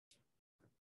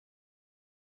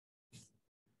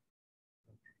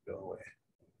go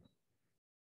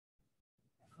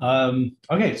away.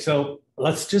 Okay, so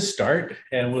let's just start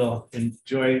and we'll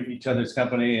enjoy each other's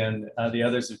company and the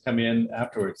others who come in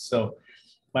afterwards. So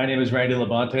my name is Randy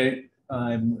LaBonte.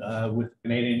 I'm with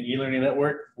Canadian eLearning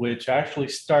Network, which actually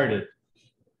started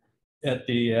at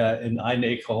the in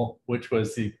iNACOL, which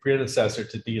was the predecessor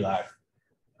to DLAC.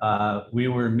 We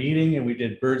were meeting and we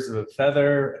did birds of a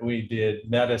feather. We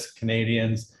met as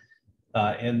Canadians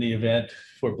in the event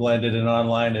for blended and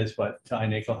online is what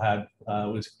iNACOL had,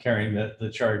 was carrying the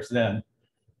charge then.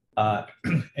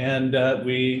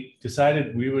 We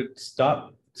decided we would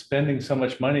stop spending so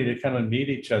much money to come and meet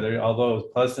each other, although as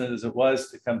pleasant as it was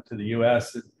to come to the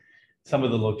US, some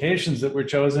of the locations that were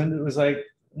chosen, it was like,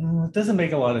 it doesn't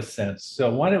make a lot of sense. So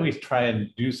why don't we try and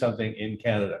do something in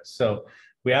Canada? So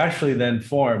we actually then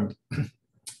formed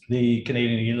the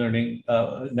Canadian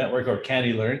eLearning Network, or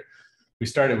CanELearn. We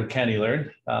started with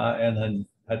CanELearn and then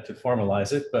had to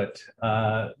formalize it,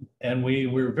 and we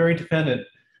were very dependent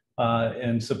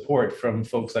and support from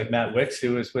folks like Matt Wicks,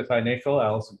 who was with iNACOL,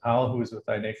 Alison Powell, who was with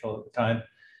iNACOL at the time,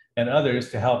 and others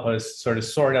to help us sort of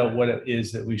sort out what it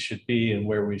is that we should be and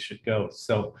where we should go.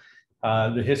 So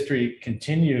the history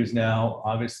continues now,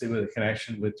 obviously with a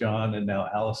connection with John and now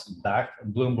Alison back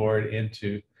from Bloomboard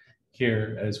into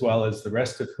here, as well as the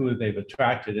rest of who they've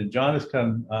attracted. And John has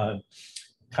come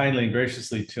kindly and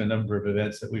graciously to a number of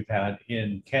events that we've had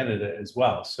in Canada as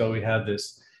well. So we have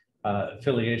this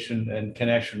affiliation and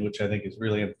connection, which I think is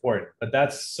really important. But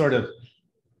that's sort of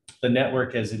the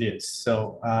network as it is.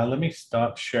 So let me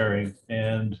stop sharing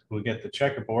and we'll get the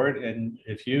checkerboard. And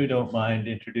if you don't mind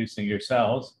introducing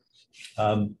yourselves,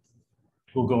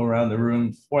 we'll go around the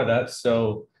room for that.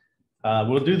 So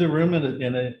we'll do the room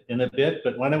in a bit,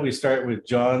 but why don't we start with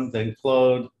John, then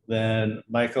Claude, then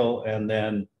Michael, and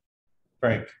then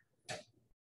Frank.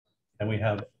 And we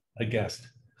have a guest.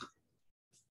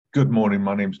 Good morning,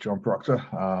 my name is John Procter.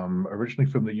 Originally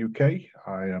from the UK,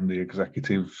 I am the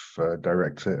Executive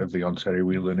Director of the Ontario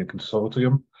eLearning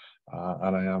Consortium,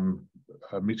 and I am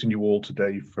meeting you all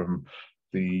today from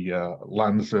the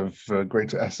lands of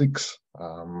Greater Essex,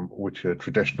 which are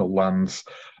traditional lands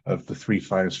of the Three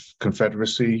Fires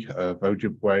Confederacy of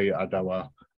Ojibwe, Adawa,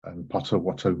 and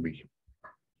Potawatomi.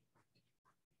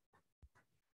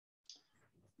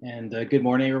 And good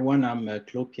morning, everyone. I'm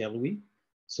Claude Pierre-Louie.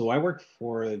 So I work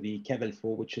for the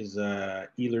CAVELFO, which is an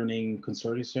e-learning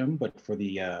consortium, but for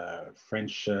the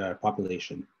French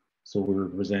population. So we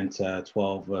represent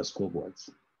 12 school boards.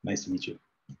 Nice to meet you.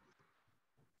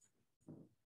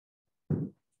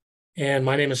 And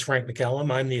my name is Frank McCallum.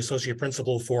 I'm the Associate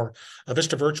Principal for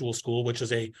Vista Virtual School, which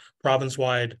is a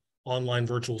province-wide online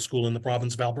virtual school in the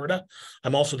province of Alberta.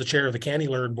 I'm also the chair of the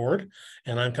CanELearn board,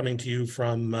 and I'm coming to you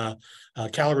from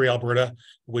Calgary, Alberta,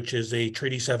 which is a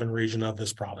Treaty 7 region of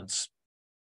this province.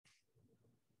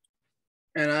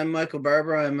 And I'm Michael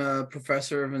Barbour. I'm a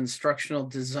professor of instructional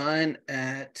design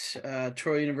at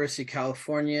Troy University,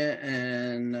 California.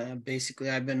 And basically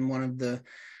I've been one of the,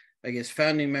 I guess,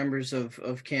 founding members of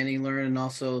CanELearn, and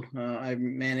also I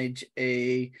manage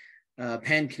a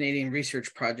pan-Canadian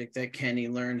research project that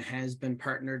CanELearn has been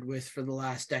partnered with for the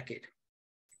last decade.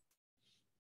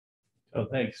 Oh,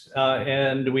 thanks.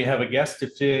 And we have a guest.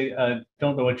 If you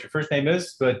don't know what your first name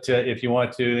is, but if you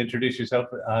want to introduce yourself,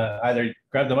 either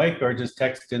grab the mic or just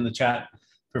text in the chat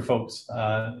for folks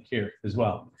here as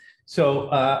well. So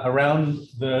around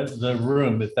the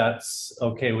room, if that's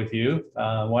okay with you,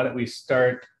 why don't we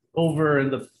start over in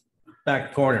the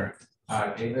back corner?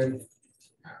 David,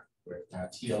 with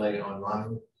TLA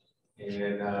online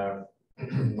in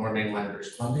North Mainland,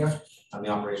 British Columbia. I'm the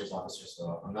operations officer,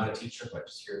 so I'm not a teacher, but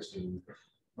just here to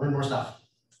learn more stuff.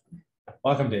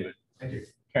 Welcome, David. Thank you.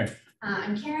 Karen.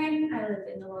 I'm Karen. I live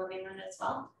in the Lower Mainland as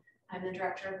well. I'm the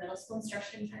director of middle school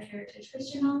instruction for Heritage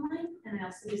Christian Online, and I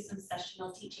also do some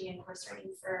sessional teaching and course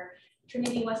writing for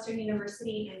Trinity Western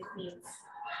University in Queens.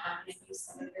 And use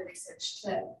some of your research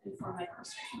to inform my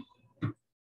course writing.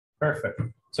 Perfect.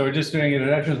 So we're just doing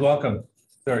introductions. Welcome.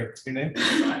 Sorry, your name?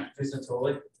 Vince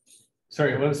Natoli.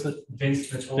 Sorry, what was the? Vince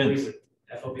Natoli with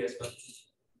FOBS.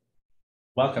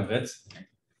 Welcome, Vince.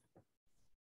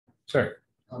 Sorry.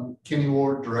 I'm Kenny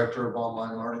Ward, Director of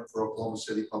Online Learning for Oklahoma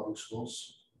City Public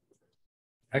Schools.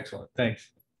 Excellent, thanks.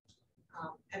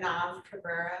 Anav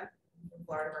Cabrera from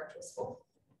Florida Virtual School.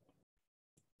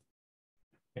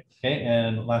 Okay,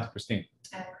 and last, Christine.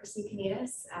 Christy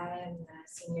Canitas. I'm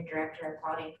Senior Director of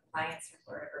Quality and Compliance for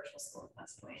Florida Virtual School at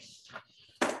West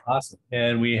Point. Awesome.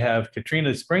 And we have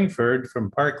Katrina Springford from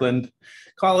Parkland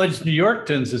College, New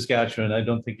Yorkton, Saskatchewan. I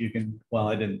don't think you can, well,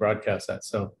 I didn't broadcast that.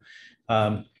 So,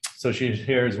 so she's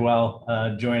here as well,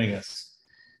 joining us.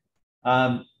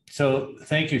 So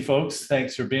thank you, folks.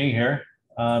 Thanks for being here.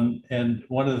 And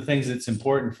one of the things that's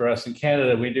important for us in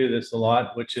Canada, we do this a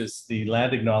lot, which is the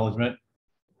land acknowledgement.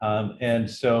 And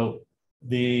so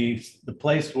the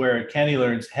place where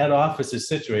eLearning's head office is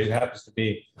situated happens to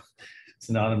be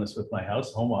synonymous with my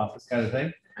house, home office kind of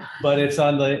thing, but it's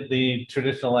on the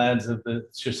traditional lands of the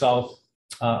Shuswap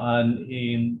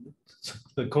in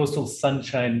the coastal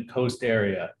Sunshine Coast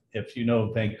area. If you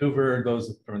know Vancouver,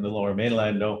 those from the Lower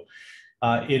Mainland know.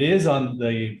 It is on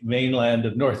the mainland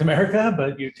of North America,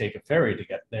 but you take a ferry to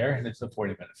get there, and it's a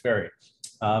 40-minute ferry.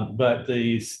 But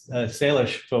the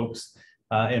Salish folks,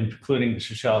 including the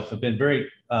Shuswap, have been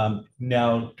very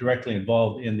now directly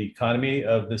involved in the economy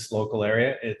of this local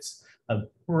area. It's a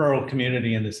rural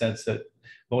community in the sense that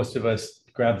most of us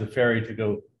grab the ferry to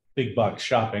go big box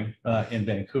shopping in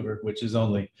Vancouver, which is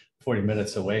only 40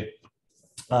 minutes away.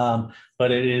 But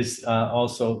it is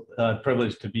also a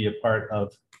privilege to be a part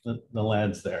of the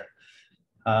lands there.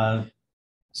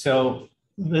 So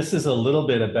this is a little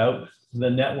bit about the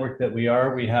network that we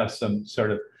are. We have some sort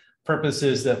of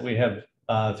purposes that we have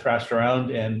thrashed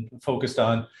around and focused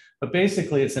on, but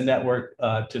basically it's a network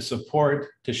to support,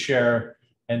 to share,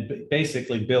 and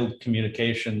basically build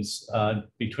communications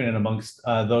between and amongst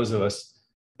those of us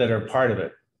that are part of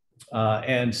it.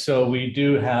 And so we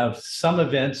do have some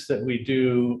events that we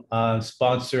do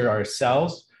sponsor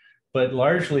ourselves, but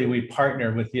largely we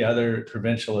partner with the other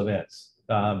provincial events.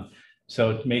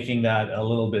 So making that a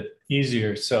little bit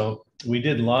easier. So we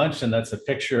did launch, and that's a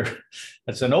picture,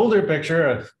 that's an older picture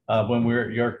of when we were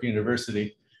at York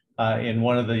University in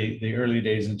one of the early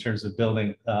days in terms of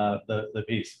building the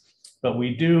piece. But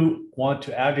we do want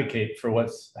to advocate for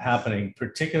what's happening,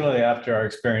 particularly after our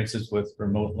experiences with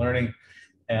remote learning.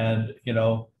 And, you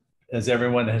know, as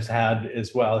everyone has had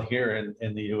as well here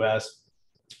in the US,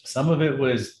 some of it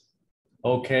was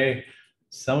okay,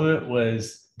 some of it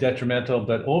was detrimental,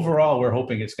 but overall, we're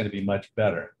hoping it's going to be much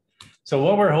better. So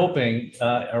what we're hoping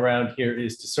around here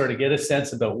is to sort of get a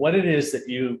sense about what it is that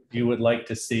you would like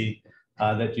to see,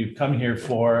 that you've come here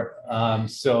for,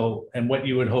 and what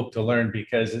you would hope to learn,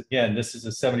 because again, this is a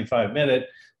 75-minute.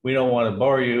 We don't want to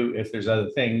bore you if there's other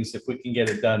things. If we can get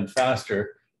it done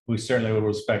faster, we certainly will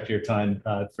respect your time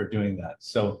for doing that.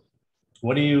 So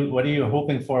what are you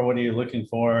hoping for? What are you looking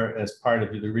for as part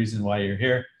of the reason why you're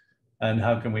here? And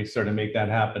how can we sort of make that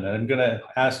happen? And I'm going to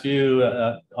ask you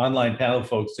online panel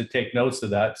folks to take notes of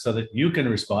that so that you can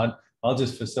respond. I'll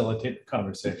just facilitate the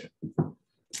conversation.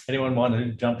 Anyone want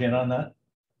to jump in on that?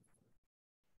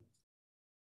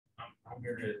 I'm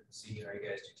here to see how you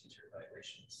guys do teacher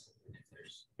evaluations.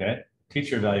 Okay,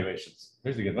 teacher evaluations.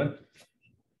 Here's a good one.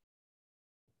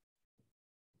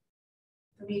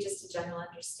 For me, just a general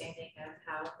understanding of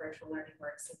how virtual learning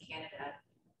works in Canada.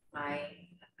 My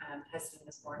husband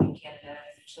was born in Canada,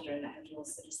 children that have dual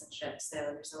citizenship, so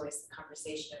there's always the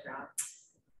conversation around,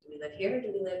 do we live here or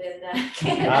do we live in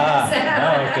Canada? Okay.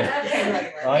 I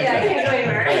can't go anywhere. Yeah, I can't go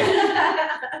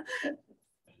anywhere.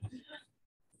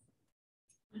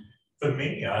 For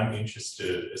me, I'm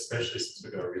interested, especially since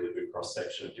we've got a really good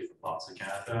cross-section of different parts of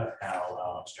Canada,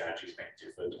 how strategies may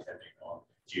differ depending on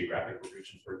geographical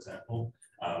region, for example.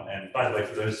 And by the way,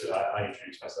 for those, I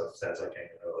introduced myself as I came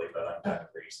in early, but I'm Dan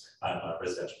Rees. I'm a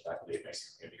residential faculty at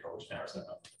Mason Community College in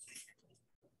Arizona.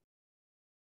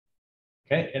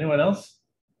 Okay, anyone else?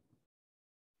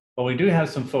 Well, we do have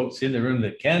some folks in the room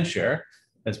that can share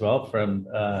as well from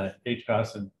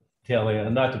HCOS and TLA,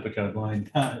 and not to put you on line,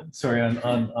 sorry,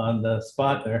 on the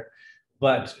spot there.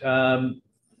 But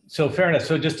so fair enough.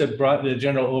 So just the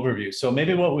general overview. So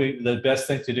maybe the best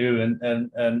thing to do,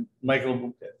 and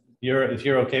Michael, if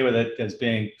you're okay with it as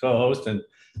being co-host and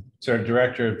sort of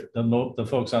director of the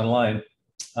folks online,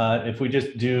 if we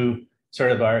just do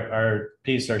sort of our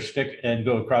piece, our shtick, and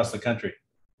go across the country.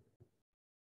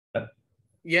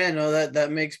 Yeah, no,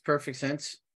 that makes perfect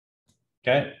sense.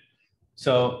 Okay,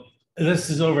 so this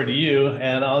is over to you,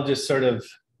 and I'll just sort of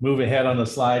move ahead on the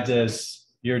slides as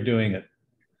you're doing it.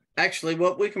 Actually,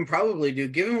 what we can probably do,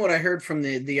 given what I heard from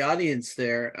the audience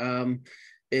there,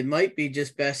 it might be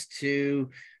just best to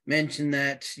mention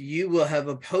that you will have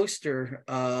a poster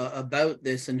about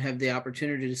this and have the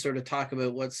opportunity to sort of talk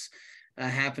about what's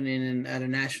happening at a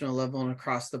national level and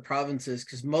across the provinces,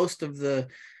 because most of the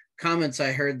comments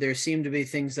I heard there seem to be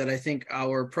things that I think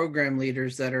our program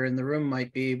leaders that are in the room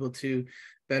might be able to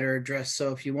better address.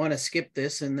 So if you want to skip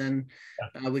this, and then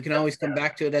we can always come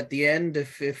back to it at the end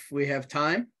if we have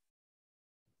time.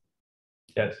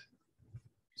 Yes.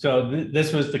 So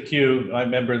this was the cue. I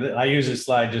remember that I use this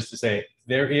slide just to say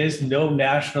there is no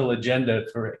national agenda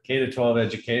for K-12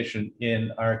 education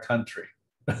in our country.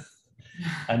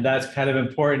 And that's kind of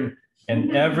important.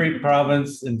 And every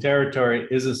province and territory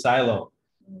is a silo.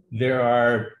 There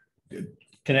are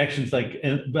connections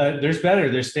but there's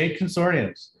state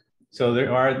consortiums. So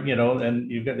there are, and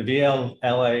you've got the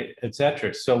VLLA, et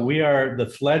cetera. So we are the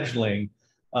fledgling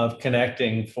of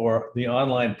connecting for the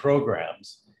online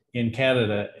programs in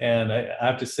Canada. And I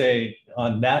have to say,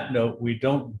 on that note, we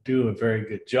don't do a very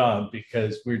good job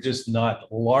because we're just not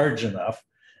large enough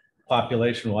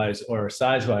population-wise or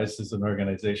size-wise as an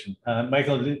organization.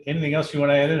 Michael, anything else you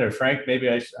want to add in? Or Frank, maybe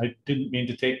I didn't mean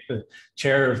to take the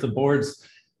chair of the board's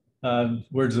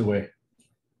words away.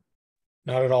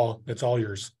 Not at all. It's all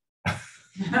yours.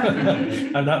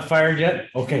 I'm not fired yet?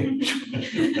 Okay.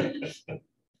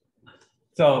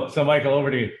 So Michael,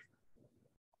 over to you.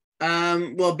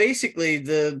 Well, basically,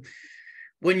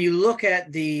 when you look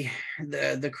at the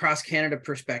cross Canada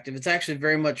perspective, it's actually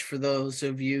very much for those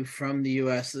of you from the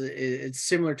US. It's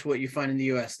similar to what you find in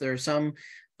the US. There are some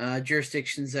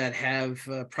jurisdictions that have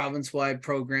province-wide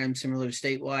programs similar to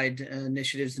statewide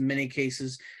initiatives. In many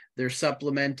cases, they're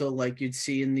supplemental, like you'd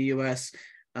see in the US.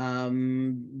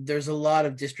 There's a lot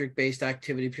of district-based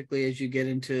activity, particularly as you get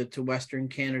into Western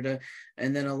Canada,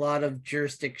 and then a lot of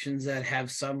jurisdictions that have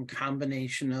some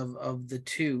combination of the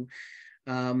two.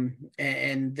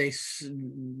 And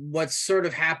what's sort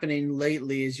of happening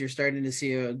lately is you're starting to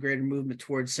see a greater movement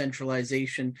towards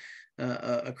centralization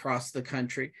across the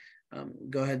country.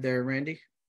 Go ahead there, Randy.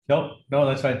 No,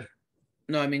 that's fine.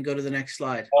 No, I mean, go to the next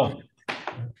slide. Oh.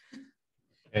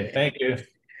 Okay, thank you.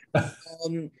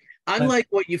 Unlike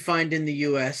what you find in the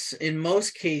US, in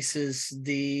most cases,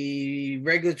 the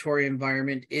regulatory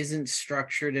environment isn't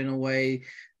structured in a way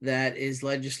that is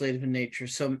legislative in nature.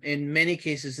 So in many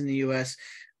cases in the US,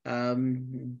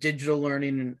 digital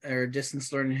learning or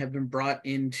distance learning have been brought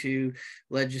into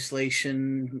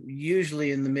legislation,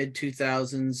 usually in the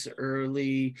mid-2000s,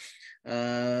 early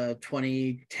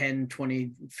 2010,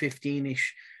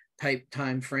 2015-ish type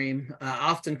time frame,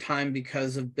 oftentimes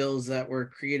because of bills that were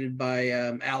created by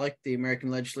ALEC, the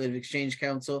American Legislative Exchange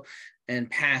Council,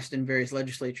 and passed in various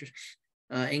legislatures.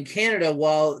 In Canada,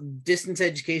 while distance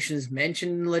education is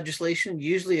mentioned in legislation,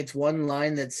 usually it's one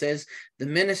line that says the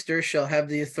minister shall have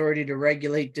the authority to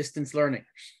regulate distance learning.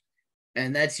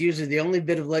 And that's usually the only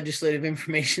bit of legislative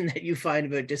information that you find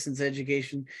about distance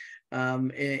education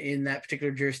in that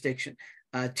particular jurisdiction.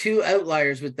 Two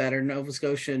outliers with that are Nova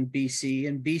Scotia and BC.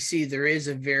 In BC, there is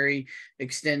a very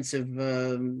extensive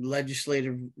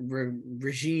legislative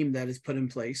regime that is put in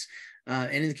place.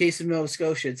 And in the case of Nova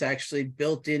Scotia, it's actually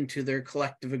built into their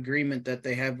collective agreement that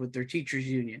they have with their teachers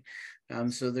union.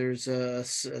 So there's a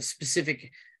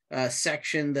specific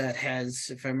section that has,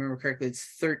 if I remember correctly,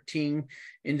 it's 13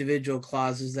 individual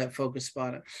clauses that focus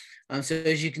on it. So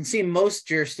as you can see, most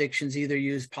jurisdictions either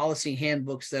use policy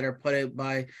handbooks that are put out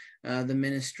by the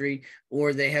ministry,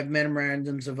 or they have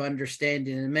memorandums of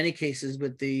understanding. In many cases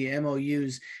with the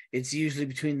MOUs, it's usually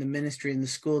between the ministry and the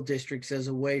school districts as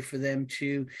a way for them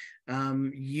to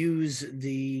use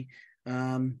the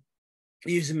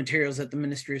materials that the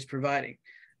ministry is providing.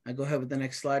 Go ahead with the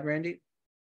next slide, Randy.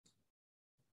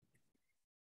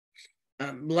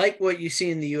 Like what you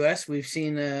see in the US, we've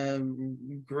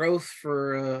seen growth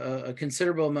for a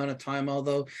considerable amount of time,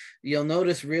 although you'll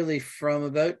notice really from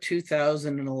about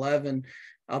 2011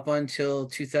 up until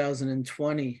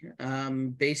 2020,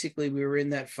 basically we were in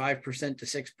that 5% to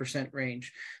 6%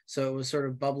 range. So it was sort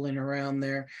of bubbling around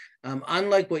there.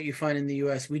 Unlike what you find in the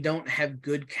US, we don't have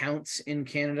good counts in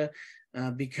Canada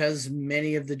because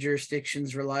many of the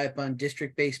jurisdictions rely upon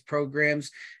district-based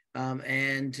programs.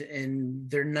 And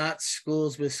they're not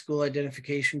schools with school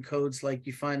identification codes like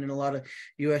you find in a lot of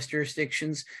US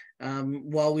jurisdictions.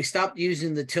 While we stopped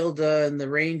using the tilde and the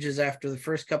ranges after the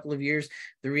first couple of years,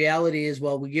 the reality is,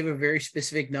 while we give a very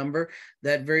specific number,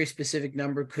 that very specific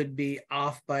number could be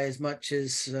off by as much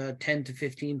as 10 to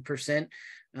 15%,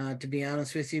 to be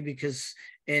honest with you, because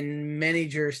in many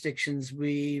jurisdictions,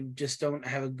 we just don't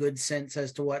have a good sense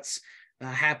as to what's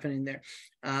happening there.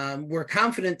 We're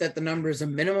confident that the number is a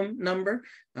minimum number.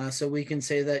 So we can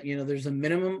say that, there's a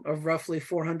minimum of roughly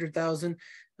 400,000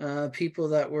 people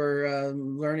that were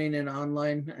learning in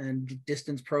online and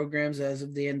distance programs as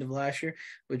of the end of last year,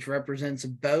 which represents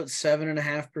about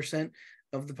 7.5%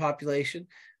 of the population.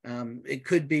 It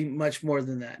could be much more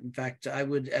than that. In fact, I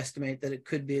would estimate that it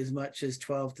could be as much as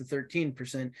 12 to 13%,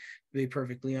 to be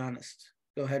perfectly honest.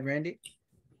 Go ahead, Randy.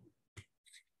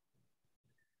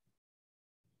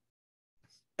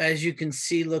 As you can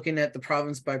see, looking at the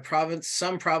province by province,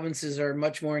 some provinces are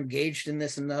much more engaged in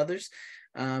this than others.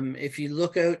 If you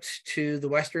look out to the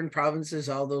Western provinces,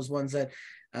 all those ones that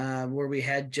where we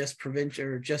had just provincial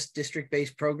or just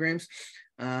district-based programs,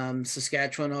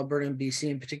 Saskatchewan, Alberta, and BC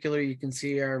in particular, you can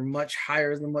see are much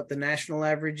higher than what the national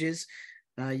average is.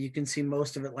 You can see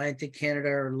most of Atlantic Canada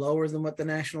are lower than what the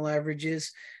national average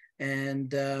is.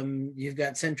 And you've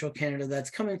got Central Canada that's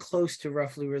coming close to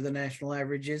roughly where the national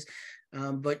average is.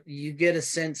 But you get a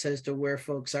sense as to where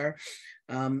folks are.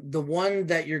 The one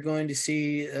that you're going to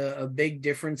see a big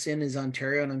difference in is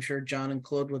Ontario, and I'm sure John and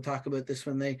Claude will talk about this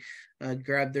when they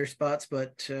grab their spots.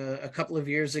 But a couple of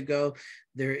years ago,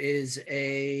 there is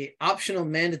a optional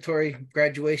mandatory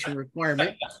graduation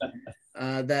requirement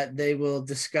that they will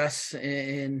discuss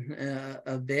in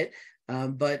a bit.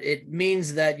 But it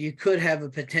means that you could have a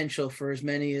potential for as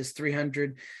many as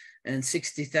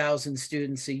 360,000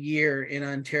 students a year in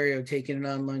Ontario taking an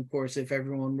online course if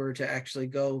everyone were to actually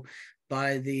go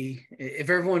by if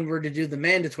everyone were to do the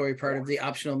mandatory part of the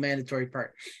optional mandatory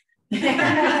part.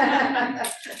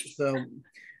 So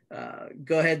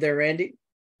go ahead there, Randy.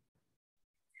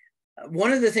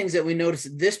 One of the things that we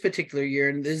noticed this particular year,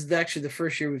 and this is actually the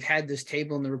first year we've had this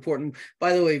table in the report, and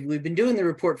by the way, we've been doing the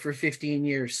report for 15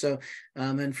 years. So,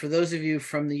 and for those of you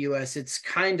from the US, it's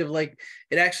kind of like,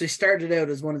 it actually started out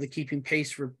as one of the keeping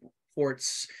pace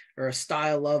reports, or a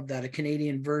style of that, a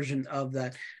Canadian version of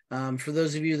that. For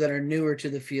those of you that are newer to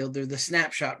the field, they're the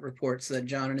snapshot reports that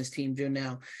John and his team do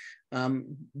now.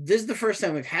 This is the first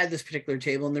time we've had this particular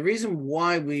table, and the reason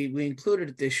why we included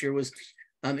it this year was,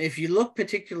 if you look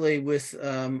particularly with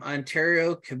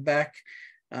Ontario, Quebec,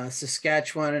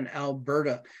 Saskatchewan, and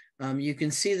Alberta, you can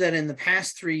see that in the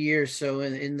past 3 years, so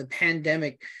in the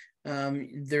pandemic,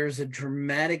 there's a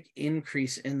dramatic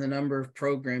increase in the number of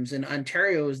programs, and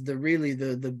Ontario is really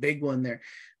the big one there.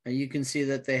 You can see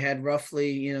that they had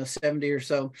roughly 70 or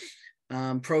so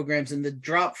programs, and the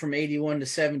drop from 81 to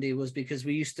 70 was because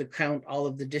we used to count all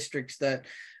of the districts that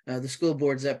the school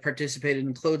boards that participated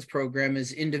in Claude's program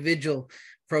as individual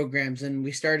programs, and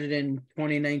we started in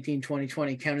 2019,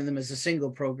 2020 counting them as a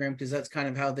single program because that's kind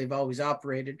of how they've always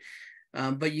operated.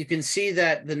 But you can see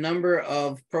that the number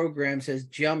of programs has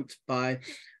jumped by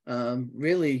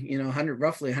really,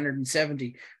 roughly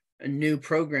 170 new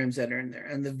programs that are in there.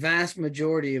 And the vast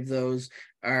majority of those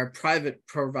are private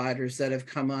providers that have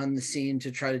come on the scene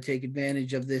to try to take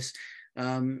advantage of this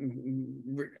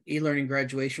e-learning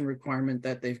graduation requirement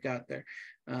that they've got there.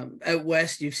 Out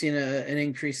west, you've seen an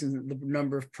increase in the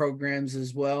number of programs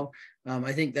as well.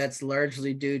 I think that's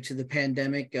largely due to the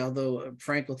pandemic, although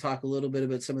Frank will talk a little bit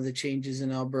about some of the changes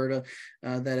in Alberta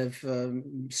that have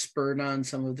spurred on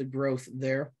some of the growth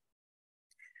there.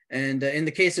 And in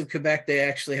the case of Quebec, they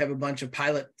actually have a bunch of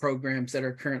pilot programs that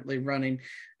are currently running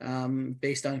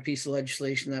based on a piece of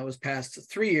legislation that was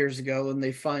passed 3 years ago, and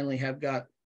they finally have got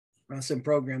some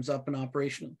programs up and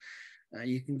operational.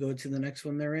 You can go to the next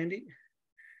one there, Randy.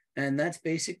 And that's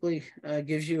basically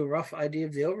gives you a rough idea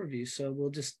of the overview. So we'll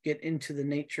just get into the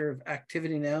nature of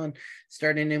activity now and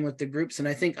starting in with the groups. And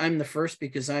I think I'm the first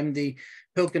because I'm the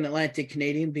Pilkin Atlantic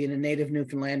Canadian, being a native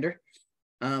Newfoundlander.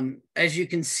 As you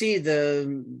can see,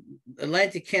 the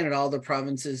Atlantic Canada, all the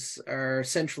provinces are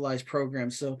centralized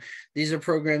programs. So these are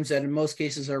programs that in most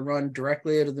cases are run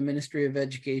directly out of the Ministry of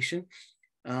Education.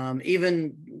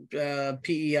 Even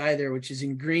PEI there, which is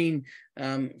in green,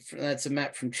 that's a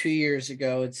map from 2 years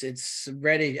ago. It's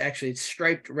ready, actually it's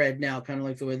striped red now, kind of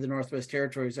like the way the Northwest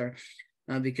Territories are,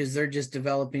 because they're just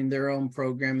developing their own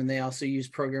program, and they also use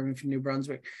programming from New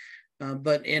Brunswick.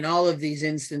 But in all of these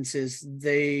instances,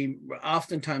 they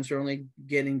oftentimes are only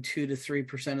getting 2 to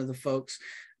 3% of the folks.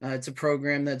 It's a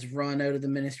program that's run out of the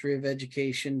Ministry of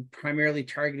Education, primarily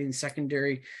targeting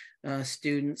secondary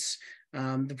students.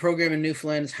 The program in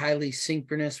Newfoundland is highly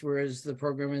synchronous, whereas the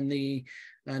program in the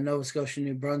Nova Scotia,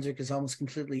 New Brunswick is almost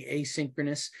completely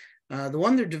asynchronous. The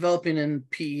one they're developing in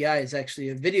PEI is actually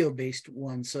a video-based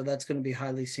one, so that's going to be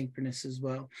highly synchronous as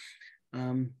well.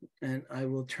 And I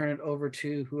will turn it over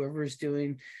to whoever is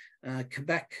doing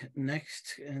Quebec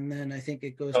next, and then I think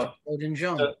it goes to Claude and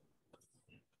Jean.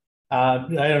 I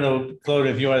don't know, Claude,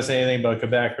 if you want to say anything about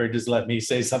Quebec, or just let me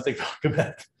say something about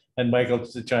Quebec, and Michael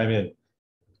to chime in.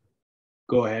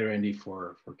 Go ahead, Randy,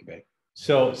 for Quebec.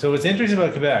 So what's interesting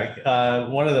about Quebec,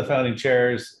 one of the founding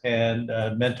chairs and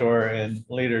mentor and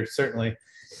leader certainly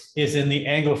is in the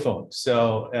Anglophone.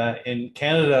 So in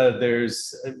Canada,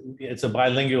 it's a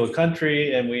bilingual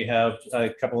country, and we have a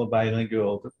couple of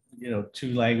bilingual,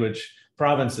 2-language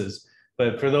provinces.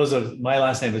 But for those of, my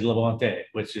last name is LaBonte,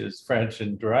 which is French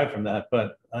and derived from that.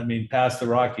 But I mean, past the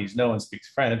Rockies, no one speaks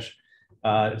French.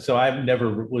 So I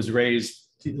never was raised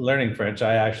learning French.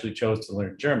 I actually chose to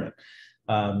learn German.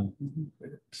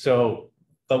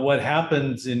 But what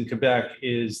happens in Quebec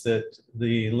is that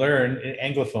the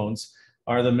Anglophones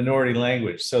are the minority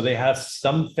language. So they have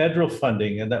some federal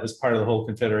funding, and that was part of the whole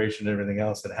confederation and everything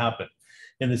else that happened.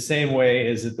 In the same way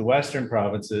as that the Western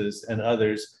provinces and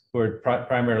others who are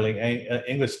primarily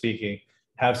English speaking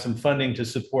have some funding to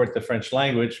support the French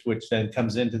language, which then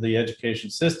comes into the education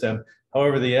system.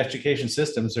 However, the education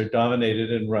systems are dominated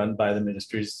and run by the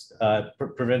ministry's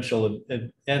provincial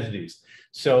entities.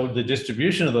 So the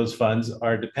distribution of those funds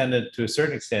are dependent to a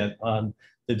certain extent on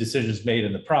the decisions made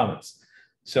in the province.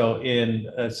 So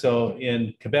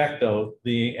in Quebec, though,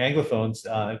 the Anglophones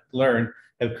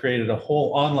have created a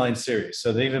whole online series. So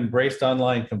they've embraced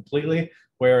online completely,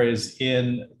 whereas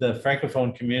in the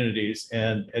Francophone communities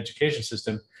and education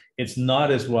system, it's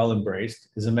not as well embraced.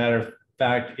 As a matter of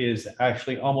fact, is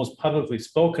actually almost publicly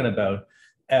spoken about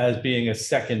as being a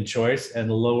second choice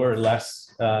and lower, less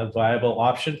viable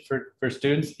option for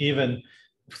students, even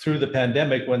through the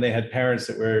pandemic when they had parents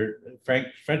that were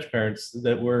French parents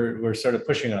that were sort of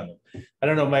pushing on them. I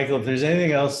don't know, Michael, if there's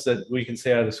anything else that we can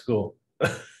say out of school.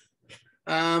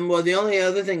 Well, the only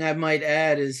other thing I might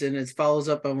add is, and it follows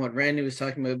up on what Randy was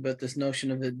talking about this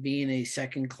notion of it being a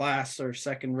second class or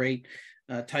second rate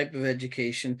type of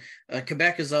education.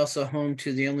 Quebec is also home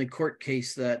to the only court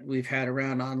case that we've had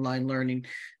around online learning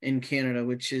in Canada,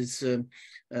 which is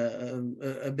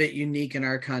a bit unique in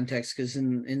our context, because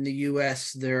in the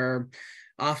US, there are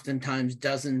oftentimes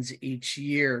dozens each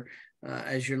year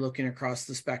as you're looking across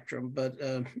the spectrum. But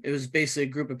it was basically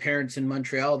a group of parents in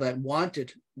Montreal that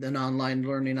wanted an online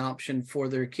learning option for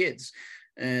their kids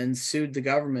and sued the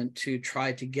government to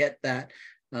try to get that,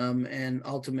 and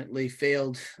ultimately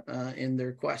failed in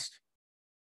their quest.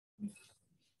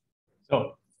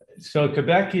 So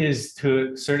Quebec is,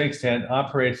 to a certain extent,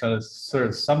 operates on a sort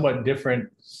of somewhat different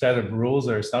set of rules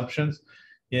or assumptions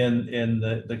in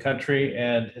the country,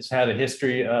 and has had a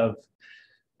history of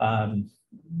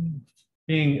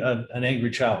being an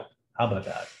angry child. How about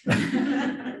that?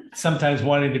 Sometimes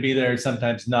wanting to be there,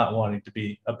 sometimes not wanting to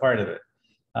be a part of it.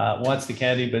 Wants the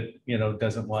candy, but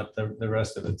doesn't want the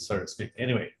rest of it, so to speak.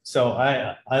 Anyway, so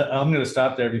I'm going to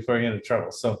stop there before I get into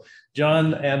trouble. So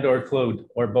John and or Claude,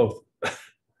 or both.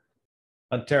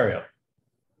 Ontario.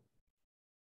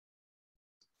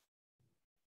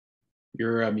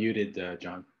 You're muted,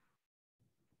 John.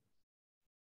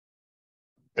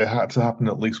 It had to happen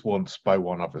at least once by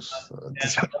one of us. Can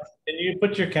you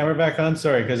put your camera back on?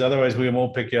 Sorry, because otherwise we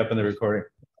won't pick you up in the recording.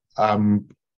 On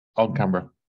camera.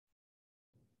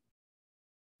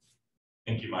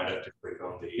 I think you might have to click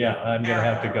on the. Yeah, I'm going to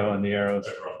have to go on the arrows.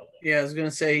 Yeah, I was going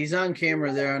to say he's on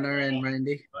camera there on our end,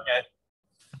 Randy. Okay.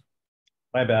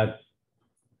 My bad.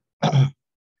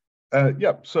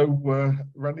 Yeah, so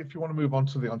Randy, if you want to move on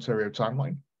to the Ontario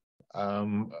timeline.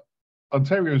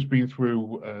 Ontario's been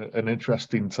through an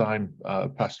interesting time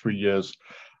past 3 years,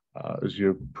 as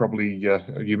you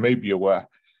may be aware.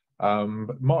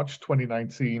 March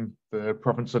 2019, the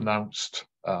province announced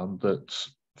that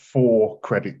 4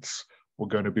 credits were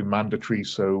going to be mandatory.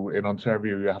 So in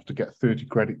Ontario, you have to get 30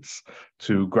 credits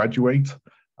to graduate.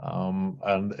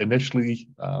 And initially,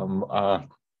 our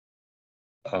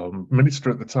minister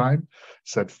at the time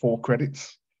said 4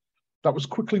 credits. That was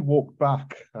quickly walked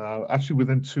back. Actually,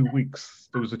 within 2 weeks,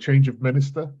 there was a change of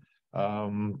minister.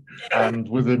 And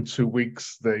within 2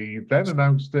 weeks, they then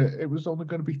announced that it was only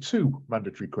going to be 2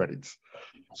 mandatory credits.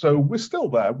 So we're still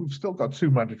there. We've still got 2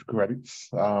 mandatory credits,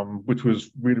 which was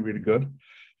really, really good.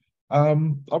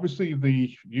 Obviously,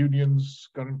 the unions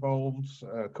got involved,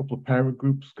 a couple of parent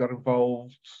groups got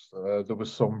involved. There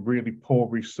was some really poor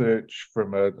research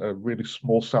from a really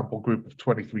small sample group of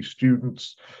 23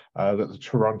 students that the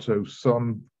Toronto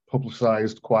Sun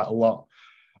publicized quite a lot.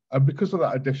 And because of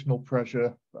that additional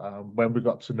pressure, when we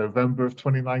got to November of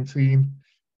 2019,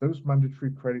 those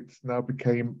mandatory credits now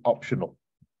became optional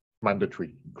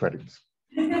mandatory credits.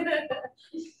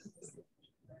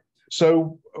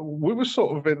 So we were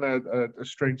sort of in a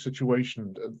strange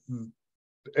situation.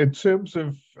 In terms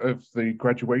of the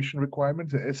graduation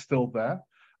requirement, it is still there,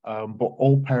 but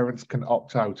all parents can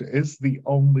opt out. It is the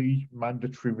only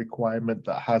mandatory requirement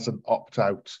that has an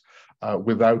opt-out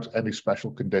without any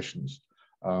special conditions.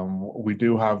 We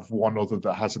do have one other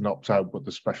that has an opt-out, but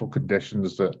the special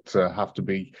conditions that have to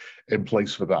be in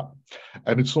place for that.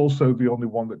 And it's also the only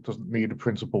one that doesn't need a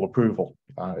principal approval.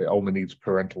 It only needs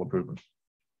parental approval.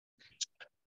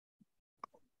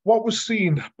 What was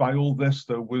seen by all this,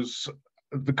 though, was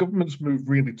the government's move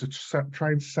really to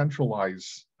try and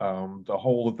centralize the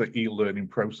whole of the e-learning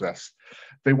process.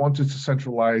 They wanted to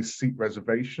centralize seat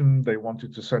reservation, they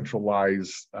wanted to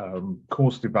centralize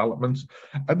course development,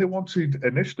 and they wanted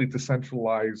initially to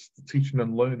centralize the teaching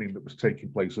and learning that was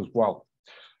taking place as well.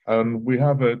 And we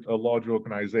have a large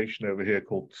organization over here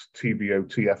called TBO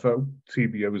TFO.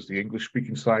 TBO is the English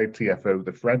speaking side, TFO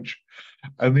the French.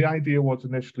 And the idea was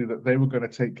initially that they were going to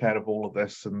take care of all of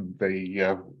this, and they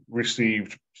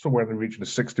received somewhere in the region of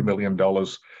 $60 million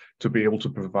to be able to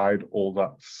provide all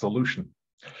that solution.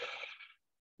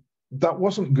 That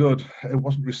wasn't good. It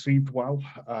wasn't received well.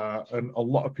 And a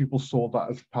lot of people saw that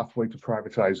as a pathway to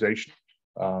privatization.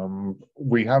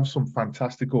 We have some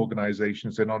fantastic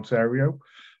organizations in Ontario.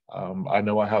 I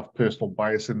know I have personal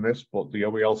bias in this, but the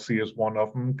OELC is one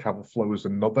of them, Cavalflow is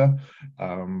another,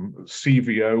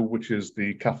 CVO, which is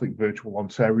the Catholic Virtual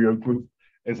Ontario Group,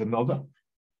 is another.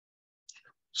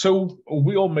 So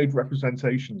we all made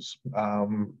representations,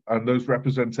 and those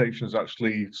representations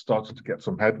actually started to get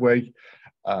some headway.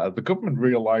 The government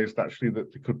realized actually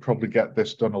that they could probably get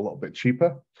this done a little bit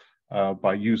cheaper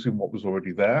by using what was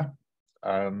already there.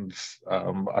 And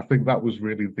I think that was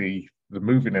really the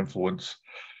moving influence.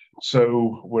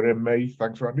 So we're in May,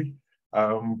 thanks Randy.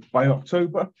 By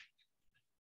October,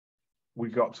 we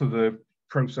got to the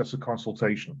process of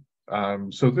consultation.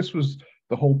 So this was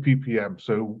the whole PPM.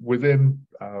 So within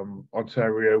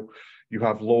Ontario, you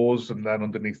have laws, and then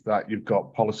underneath that, you've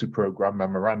got policy program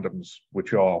memorandums,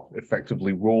 which are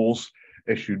effectively rules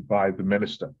issued by the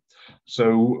minister.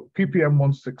 So PPM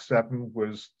 167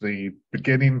 was the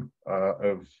beginning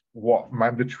of what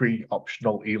mandatory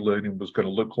optional e-learning was going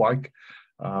to look like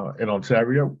in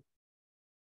Ontario.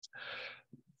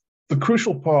 The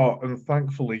crucial part, and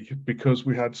thankfully, because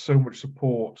we had so much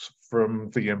support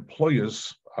from the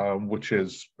employers, which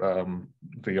is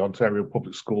the Ontario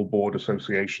Public School Board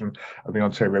Association and the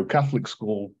Ontario Catholic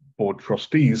School Board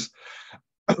trustees,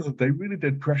 they really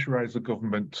did pressurize the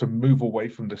government to move away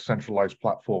from this centralized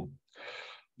platform.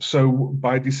 So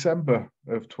by December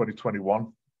of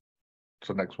 2021,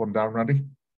 so next one down, Randy,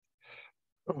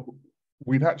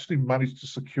 we'd actually managed to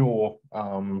secure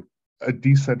a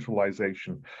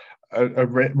decentralization, a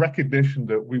recognition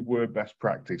that we were best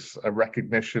practice, a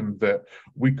recognition that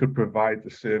we could provide the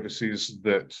services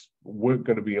that weren't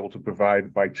going to be able to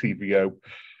provide by TVO,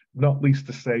 not least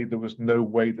to say there was no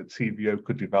way that TVO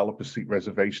could develop a seat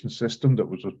reservation system that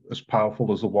was as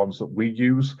powerful as the ones that we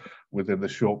use within the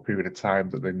short period of time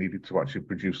that they needed to actually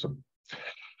produce them.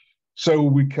 So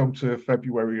we come to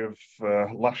February of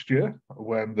last year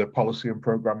when the policy and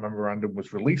program memorandum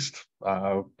was released,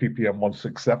 PPM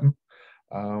 167,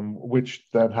 which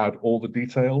then had all the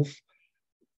details.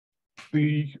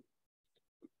 The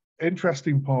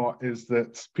interesting part is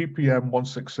that PPM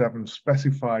 167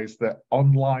 specifies that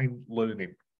online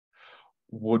learning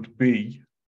would be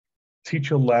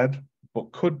teacher-led,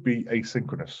 but could be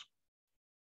asynchronous.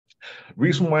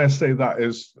 Reason why I say that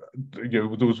is, there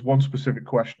was one specific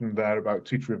question there about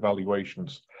teacher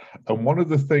evaluations. And one of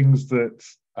the things that,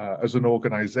 as an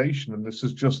organization, and this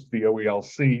is just the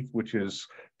OELC, which is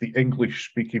the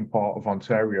English-speaking part of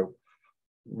Ontario,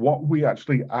 what we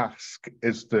actually ask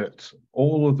is that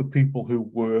all of the people who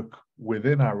work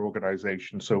within our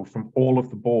organization, so from all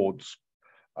of the boards,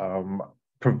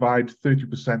 provide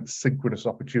 30% synchronous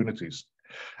opportunities.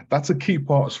 That's a key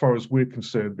part as far as we're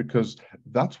concerned, because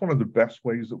that's one of the best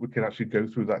ways that we can actually go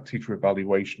through that teacher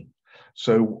evaluation.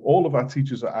 So all of our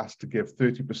teachers are asked to give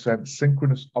 30%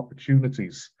 synchronous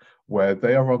opportunities where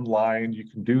they are online. You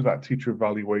can do that teacher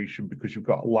evaluation because you've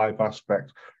got a live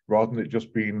aspect rather than it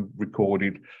just being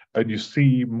recorded, and you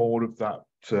see more of that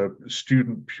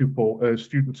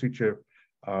student-teacher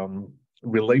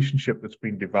relationship that's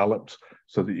been developed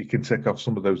so that you can tick off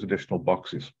some of those additional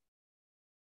boxes.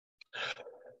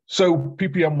 So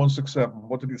PPM 167,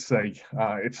 what did it say?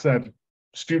 It said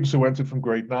students who entered from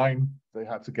grade 9, they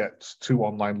had to get 2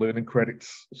 online learning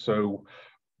credits. So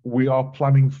we are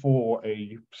planning for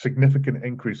a significant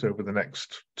increase over the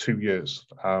next 2 years.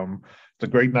 The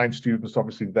grade 9 students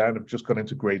obviously then have just gone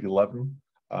into grade 11.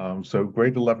 So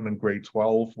grade 11 and grade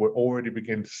 12, we're already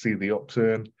beginning to see the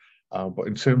upturn. But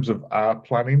in terms of our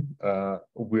planning,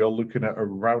 we are looking at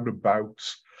around about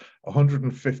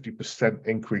 150%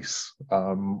 increase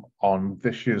on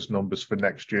this year's numbers for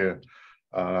next year.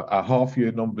 Our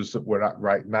half-year numbers that we're at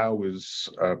right now is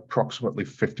approximately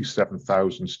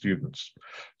 57,000 students.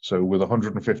 So with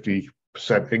 150%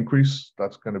 increase,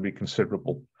 that's going to be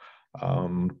considerable.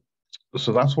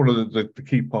 So that's one of the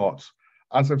key parts.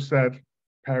 As I've said,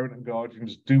 parent and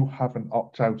guardians do have an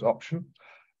opt-out option.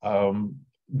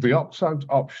 The opt-out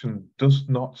option does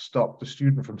not stop the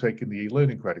student from taking the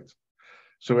e-learning credit.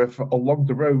 So if along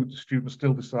the road, the student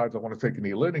still decides I want to take an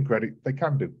e-learning credit, they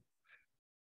can do.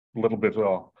 A little bit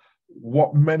are.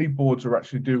 What many boards are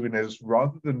actually doing is,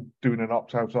 rather than doing an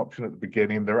opt-out option at the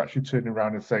beginning, they're actually turning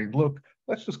around and saying, look,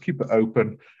 let's just keep it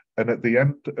open And at the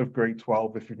end of grade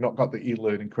 12, if you've not got the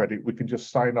e-learning credit, we can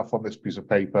just sign off on this piece of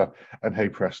paper and hey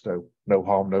presto, no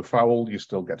harm, no foul, you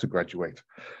still get to graduate.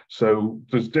 So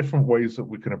there's different ways that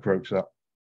we can approach that.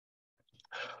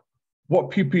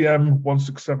 What PPM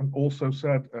 167 also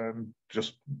said, and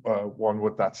just one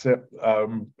word, that's it.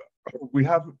 We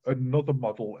have another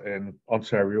model in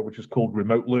Ontario, which is called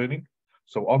remote learning.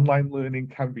 So online learning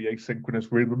can be asynchronous,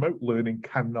 remote learning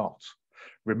cannot.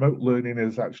 Remote learning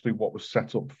is actually what was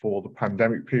set up for the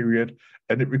pandemic period,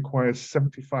 and it requires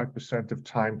 75% of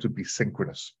time to be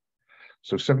synchronous.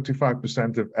 So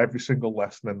 75% of every single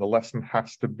lesson, and the lesson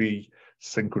has to be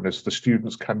synchronous. The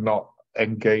students cannot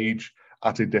engage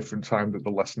at a different time that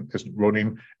the lesson isn't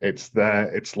running. It's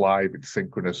there, it's live, it's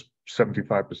synchronous,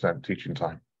 75% teaching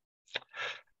time.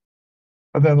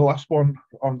 And then the last one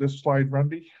on this slide,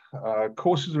 Randy,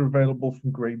 courses are available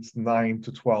from grades 9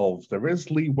 to 12. There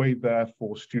is leeway there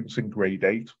for students in grade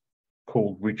 8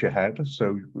 called Reach Ahead.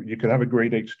 So you can have a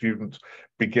grade 8 student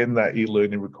begin their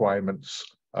e-learning requirements,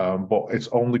 but it's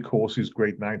only courses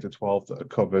grade 9 to 12 that are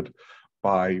covered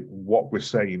by what we're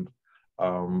saying.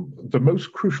 The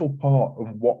most crucial part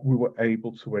of what we were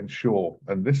able to ensure,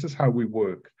 and this is how we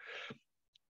work.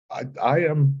 I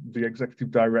am the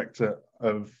executive director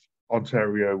of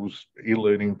Ontario's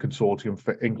e-learning consortium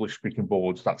for English-speaking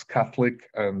boards. That's Catholic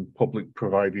and public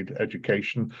provided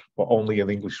education, but only in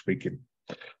English-speaking.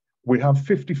 We have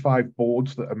 55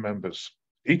 boards that are members.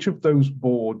 Each of those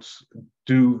boards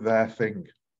do their thing.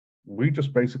 We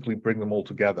just basically bring them all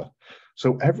together.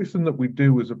 So everything that we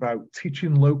do is about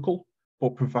teaching local,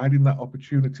 but providing that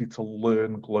opportunity to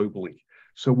learn globally.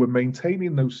 So we're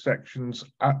maintaining those sections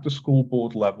at the school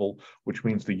board level, which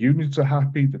means the unions are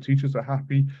happy, the teachers are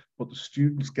happy, but the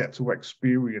students get to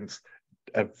experience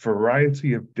a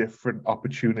variety of different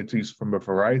opportunities from a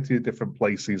variety of different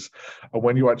places. And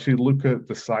when you actually look at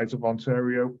the size of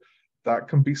Ontario, that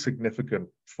can be significant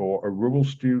for a rural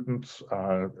student,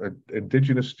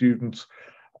 Indigenous students,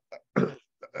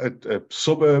 a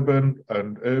suburban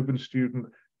and urban student.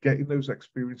 Getting those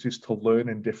experiences to learn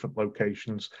in different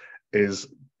locations is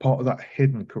part of that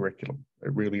hidden curriculum.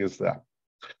 It really is that.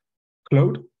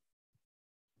 Claude?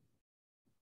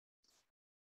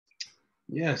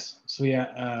 Yes. So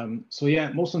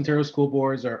most Ontario school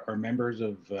boards are members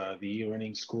of the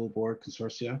eLearning School Board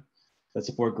Consortia that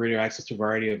support greater access to a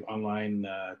variety of online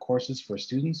courses for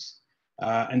students.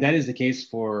 And that is the case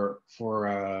for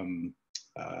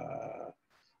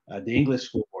the English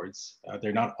school boards.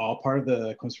 They're not all part of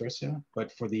the consortia,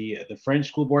 but for the French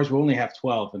school boards, we only have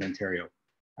 12 in Ontario.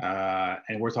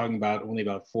 And we're talking about only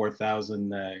about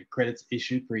 4,000 credits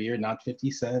issued per year, not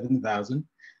 57,000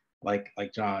 like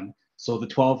John. So the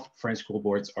 12 French school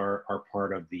boards are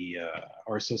part of the,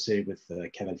 are associated with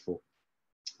Cavalfo.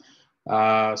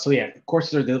 So yeah,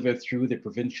 courses are delivered through the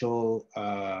provincial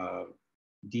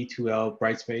D2L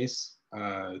Brightspace,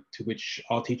 to which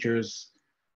all teachers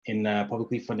in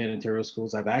publicly funded Ontario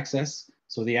schools have access.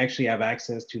 So they actually have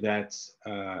access to that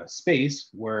space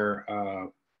where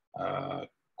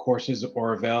courses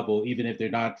are available. Even if they're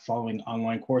not following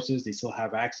online courses, they still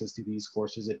have access to these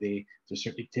courses. If there's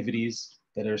certain activities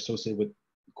that are associated with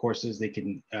courses, they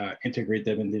can integrate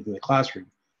them into the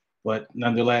classroom. But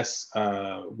nonetheless,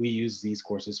 we use these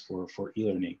courses for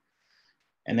e-learning.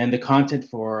 And then the content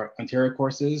for Ontario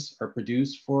courses are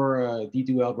produced for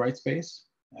D2L Brightspace,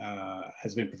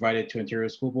 has been provided to Ontario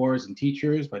school boards and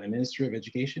teachers by the Ministry of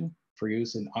Education for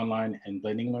use in online and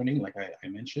blending learning, like I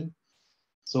mentioned.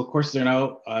 So courses are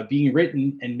now being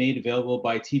written and made available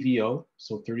by TVO.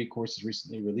 So 30 courses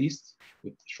recently released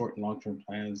with short and long-term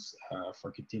plans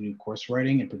for continued course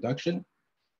writing and production.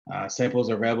 Samples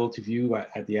are available to view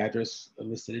at the address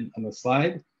listed on the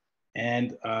slide.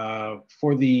 And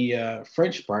for the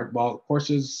French part, while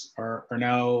courses are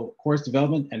now course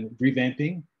development and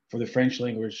revamping for the French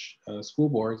language school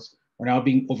boards are now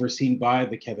being overseen by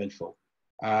the Cavalfo.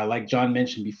 Like John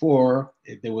mentioned before,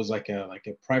 there was like a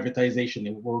privatization,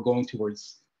 and we're going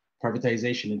towards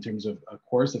privatization in terms of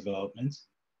course development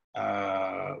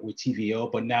with TVO,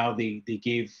 but now they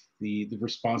gave the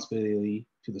responsibility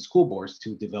to the school boards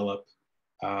to develop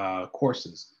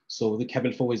courses. So the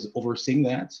Cavalfo is overseeing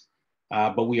that,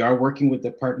 but we are working with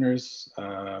the partners,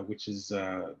 which is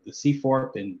the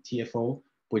CFORP and TFO,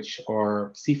 which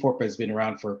are, CFORP has been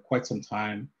around for quite some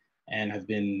time and have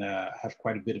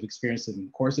quite a bit of experience in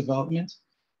course development.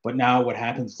 But now what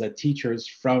happens is that teachers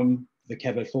from the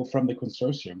Cavalfo, from the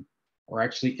consortium, are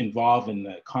actually involved in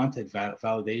the content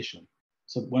validation.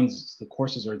 So once the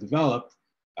courses are developed,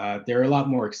 they're a lot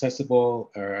more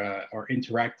accessible or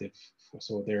interactive.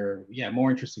 So they're more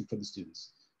interesting for the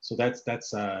students. So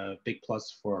that's a big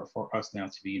plus for us now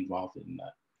to be involved in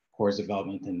course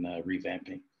development and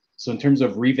revamping. So in terms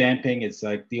of revamping, it's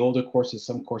like the older courses,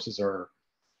 some courses are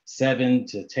 7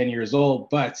 to 10 years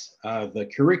old, but the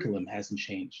curriculum hasn't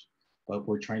changed. But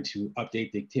we're trying to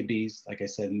update the activities, like I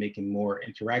said, make them more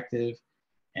interactive.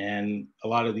 And a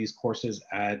lot of these courses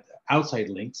add outside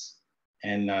links,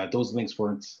 and those links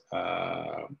weren't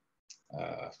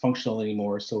functional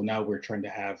anymore. So now we're trying to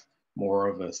have more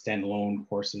of a standalone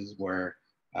courses where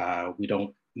we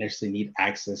don't necessarily need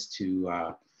access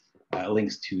to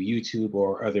links to YouTube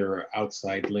or other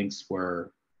outside links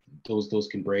where those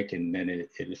can break, and then it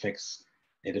affects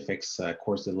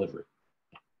course delivery.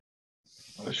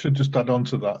 I should just add on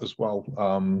to that as well.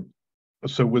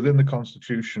 So within the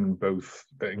Constitution, both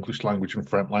English language and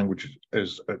French language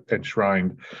is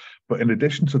enshrined. But in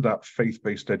addition to that,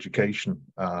 faith-based education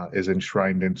is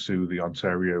enshrined into the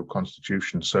Ontario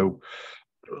Constitution. So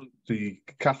the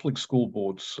Catholic school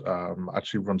boards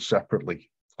actually run separately,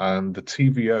 and the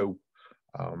TVO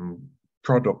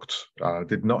product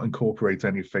did not incorporate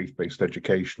any faith-based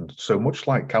education. So much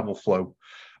like Cavalflow,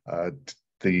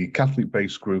 the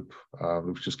Catholic-based group,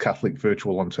 which is Catholic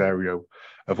Virtual Ontario,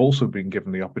 have also been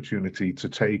given the opportunity to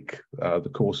take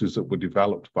the courses that were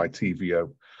developed by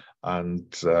TVO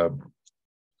and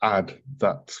add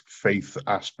that faith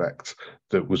aspect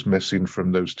that was missing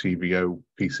from those TVO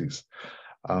pieces.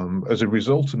 As a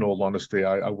result, in all honesty,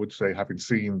 I would say, having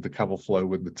seen the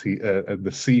Cavalflow and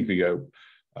the CVO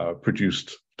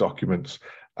produced documents,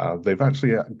 they've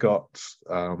actually got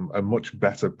a much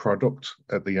better product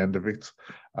at the end of it.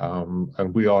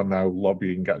 And we are now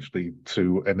lobbying actually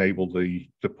to enable the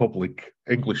public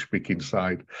English-speaking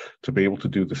side to be able to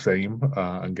do the same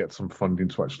and get some funding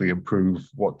to actually improve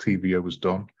what TVO has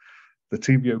done. The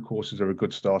TVO courses are a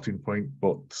good starting point,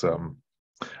 but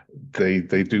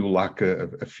they do lack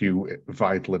a few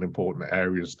vital and important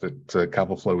areas that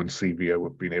Cavalflow and CVO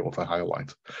have been able to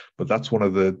highlight. But that's one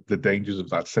of the dangers of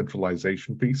that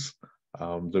centralization piece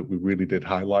that we really did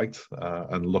highlight.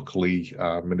 And luckily,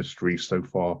 Ministry so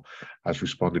far has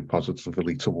responded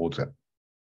positively towards it.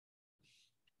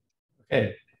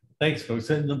 Okay, thanks, folks.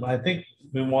 And I think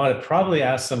we want to probably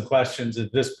ask some questions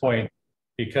at this point,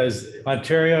 because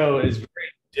Ontario is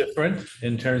very different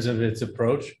in terms of its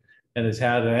approach. And has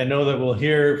had, and I know that we'll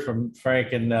hear from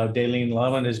Frank, and now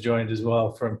Laumann has joined as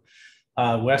well from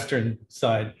Western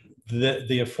side.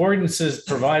 The affordances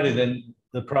provided in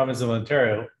the province of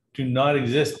Ontario do not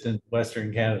exist in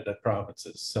Western Canada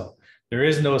provinces. So there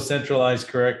is no centralized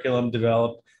curriculum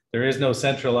developed. There is no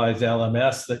centralized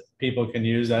LMS that people can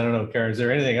use. I don't know, Karen, is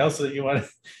there anything else that you want to?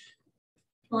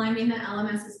 Well, I mean, the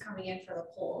LMS is coming in for the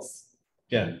polls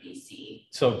in BC.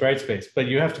 So Brightspace, but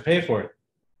you have to pay for it.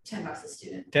 $10 a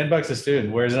student. $10 a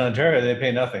student, whereas in Ontario, they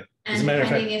pay nothing. And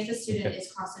depending if the student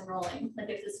is cross-enrolling, like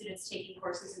if the student's taking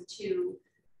courses in two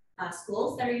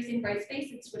schools that are using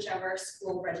Brightspace, it's whichever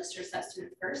school registers that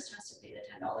student first has to pay the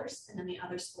 $10, and then the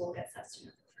other school gets that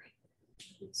student for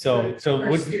free. So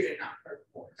student, not per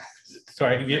course.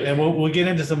 Sorry, and we'll get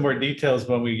into some more details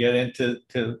when we get into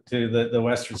the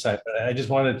Western side. But I just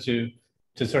wanted to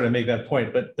sort of make that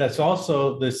point. But that's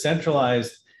also the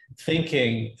centralized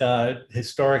thinking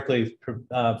historically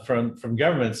from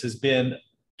governments has been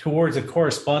towards a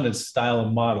correspondence style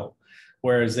of model,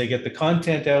 whereas they get the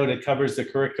content out, it covers the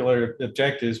curricular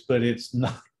objectives, but it's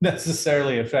not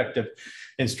necessarily effective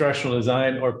instructional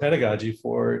design or pedagogy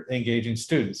for engaging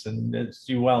students. And as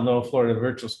you well know, Florida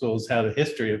Virtual Schools had a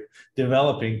history of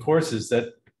developing courses that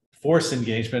force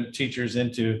engagement teachers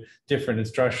into different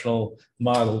instructional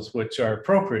models which are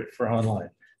appropriate for online.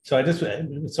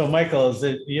 So Michael, is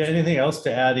there anything else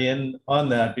to add in on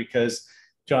that? Because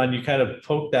John, you kind of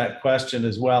poked that question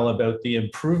as well about the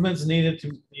improvements needed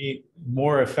to be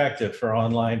more effective for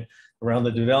online around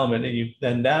the development,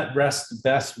 and that rests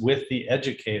best with the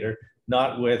educator,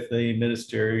 not with the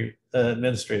ministry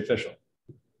official.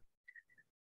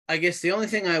 I guess the only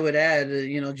thing I would add,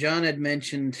 John had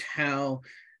mentioned how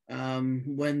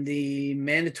when the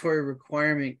mandatory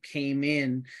requirement came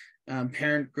in,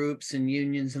 parent groups and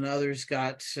unions and others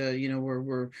got,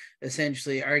 were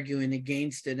essentially arguing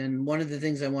against it. And one of the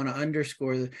things I want to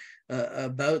underscore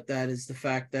about that is the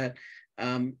fact that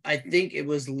I think it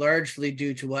was largely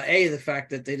due to, the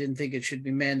fact that they didn't think it should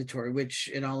be mandatory, which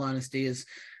in all honesty, is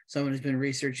someone who's been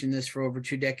researching this for over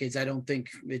 2 decades, I don't think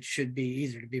it should be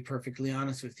either, to be perfectly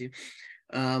honest with you.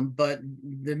 But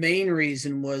the main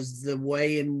reason was the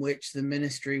way in which the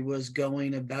ministry was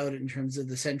going about it in terms of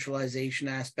the centralization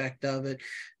aspect of it,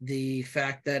 the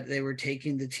fact that they were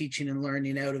taking the teaching and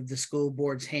learning out of the school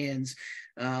board's hands.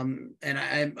 And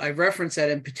I reference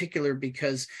that in particular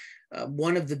because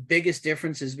one of the biggest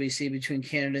differences we see between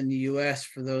Canada and the US,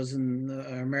 for those in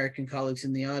our American colleagues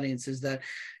in the audience, is that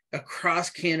across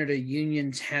Canada,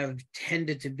 unions have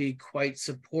tended to be quite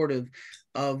supportive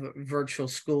of virtual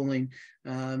schooling,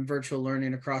 virtual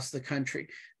learning across the country.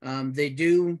 They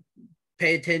do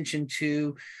pay attention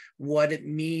to what it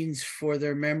means for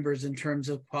their members in terms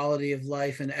of quality of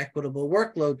life and equitable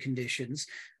workload conditions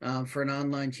for an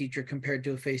online teacher compared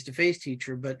to a face-to-face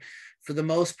teacher. But for the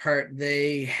most part,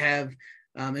 they have,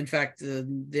 in fact,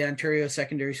 the Ontario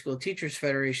Secondary School Teachers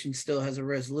Federation still has a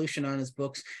resolution on its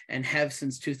books, and have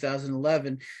since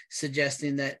 2011,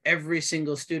 suggesting that every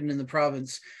single student in the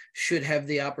province should have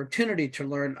the opportunity to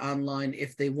learn online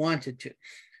if they wanted to.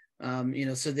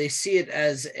 So they see it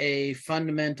as a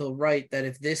fundamental right that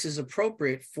if this is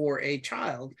appropriate for a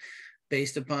child,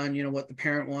 based upon, what the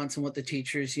parent wants and what the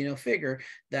teachers, figure,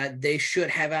 that they should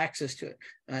have access to it.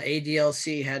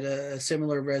 ADLC had a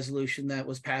similar resolution that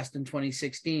was passed in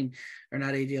 2016, or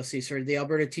not ADLC, sorry, the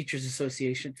Alberta Teachers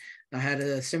Association had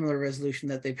a similar resolution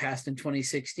that they passed in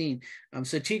 2016.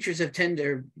 So teachers have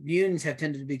unions have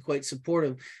tended to be quite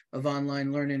supportive of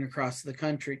online learning across the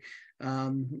country.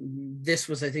 This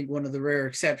was, I think, one of the rare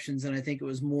exceptions, and I think it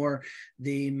was more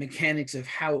the mechanics of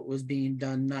how it was being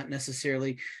done, not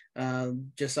necessarily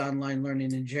just online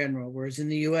learning in general. Whereas in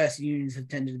the US, unions have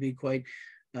tended to be quite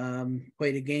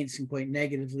against and quite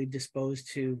negatively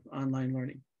disposed to online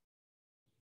learning.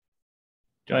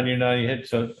 John, you're nodding your head,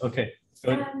 so okay.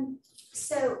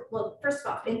 Well, first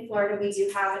of all, in Florida, we do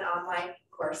have an online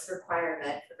course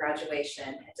requirement for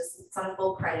graduation. It's on a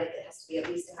full credit. It has to be at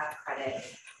least a half credit.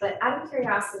 But out of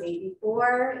curiosity,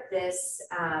 before this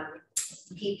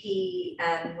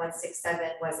PPM 167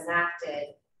 was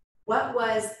enacted, what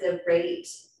was the rate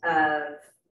of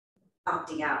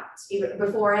opting out, even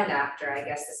before and after, I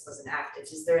guess this was enacted?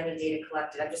 Is there any data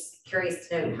collected? I'm just curious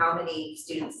to know how many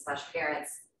students /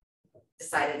 parents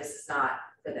decided this is not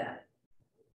for them.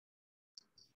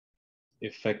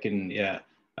 If I can, yeah.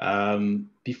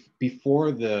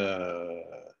 Before the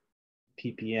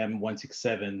PPM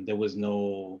 167, there was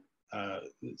no,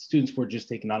 students were just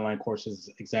taking online courses.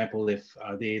 Example, if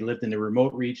they lived in a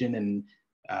remote region and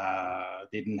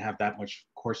they didn't have that much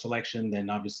course selection, then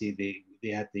obviously they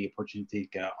had the opportunity to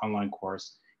take an online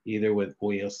course, either with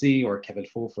OELC or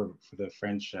Cavalfo for the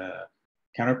French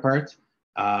counterpart.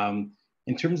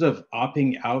 In terms of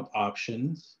opting out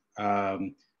options,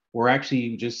 we're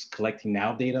actually just collecting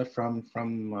now data from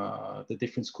the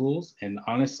different schools. And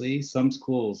honestly, some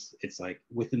schools, it's like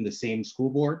within the same school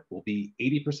board will be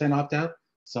 80% opt out.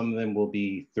 Some of them will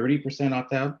be 30%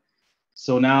 opt out.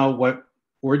 So now what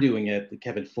we're doing at the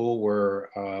Cavalfo,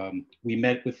 we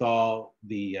met with all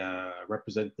the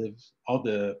representatives, all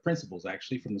the principals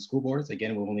actually from the school boards.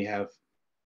 Again, we only have,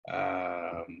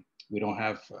 we don't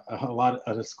have a lot of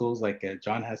other schools like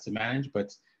John has to manage,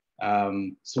 but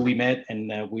so we met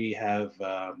and we have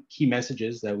key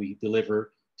messages that we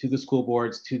deliver to the school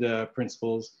boards, to the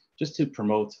principals, just to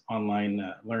promote online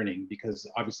learning, because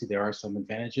obviously there are some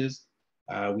advantages.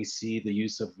 We see the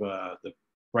use of the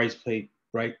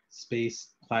Brightspace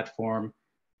platform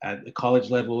at the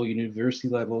college level, university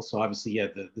level. So obviously, yeah,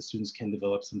 the students can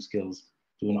develop some skills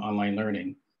doing online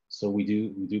learning. So we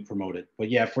do promote it. But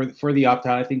yeah, for the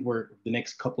opt-out, I think the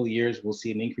next couple of years, we'll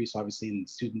see an increase, obviously, in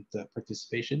student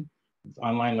participation with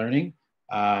online learning.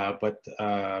 But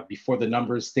before the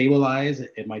numbers stabilize,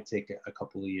 it might take a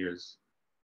couple of years.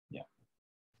 Yeah.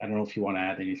 I don't know if you want to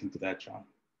add anything to that, John.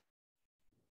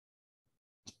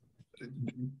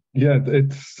 Yeah,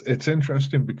 it's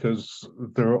interesting because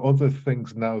there are other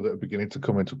things now that are beginning to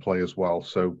come into play as well.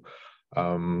 So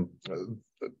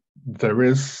there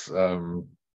is,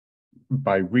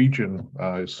 by region,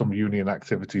 some union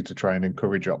activity to try and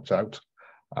encourage opt-out,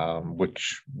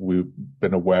 which we've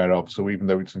been aware of. So even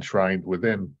though it's enshrined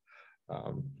within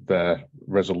their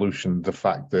resolution, the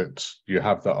fact that you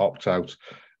have that opt-out,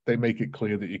 they make it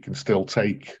clear that you can still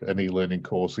take an e-learning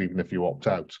course even if you opt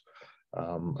out.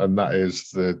 And that is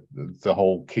the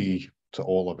whole key to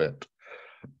all of it.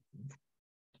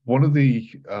 One of the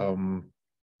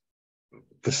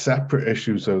separate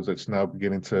issues, though, that's now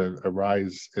beginning to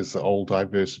arise is the whole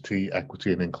diversity,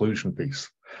 equity, and inclusion piece.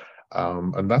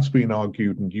 And that's been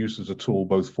argued and used as a tool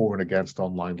both for and against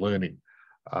online learning.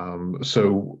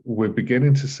 So we're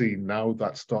beginning to see now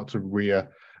that start to rear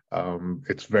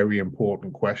its very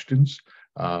important questions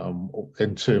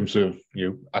in terms of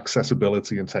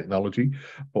accessibility and technology,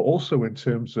 but also in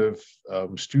terms of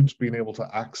students being able to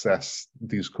access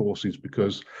these courses.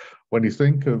 Because when you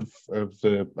think of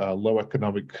the low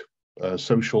economic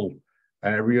social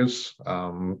areas,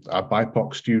 our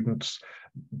BIPOC students,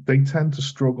 they tend to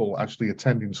struggle actually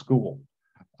attending school.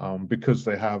 because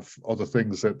they have other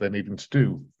things that they're needing to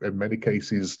do. In many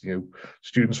cases,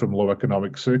 students from low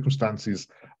economic circumstances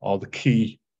are the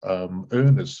key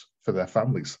earners for their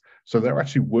families. So they're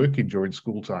actually working during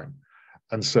school time.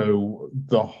 And so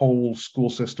the whole school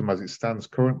system as it stands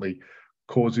currently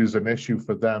causes an issue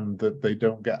for them that they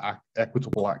don't get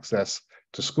equitable access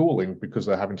to schooling because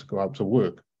they're having to go out to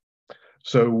work.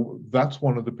 So that's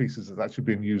one of the pieces that's actually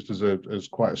being used as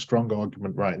quite a strong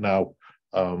argument right now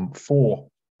for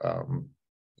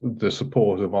the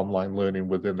support of online learning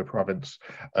within the province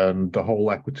and the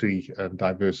whole equity and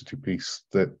diversity piece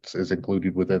that is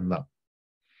included within that.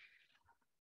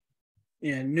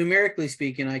 Yeah, numerically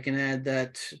speaking, I can add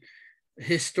that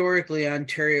historically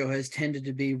Ontario has tended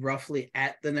to be roughly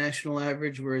at the national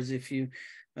average, whereas if you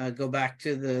go back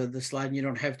to the slide, and you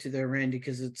don't have to there, Randy,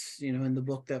 because it's in the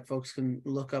book that folks can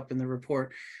look up in the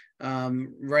report.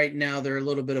 Right now they're a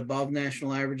little bit above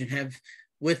national average and have,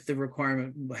 with the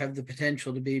requirement, have the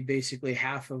potential to be basically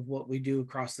half of what we do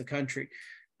across the country.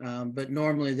 But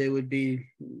normally they would be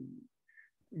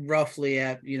roughly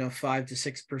at 5 to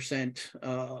 6%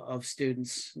 of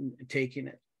students taking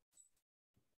it.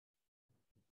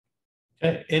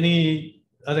 Okay. Any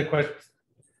other questions?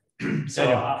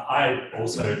 So I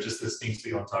also, just listening to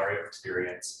the Ontario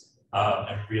experience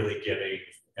and really getting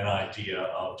an idea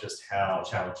of just how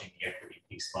challenging the equity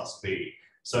piece must be.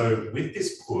 So with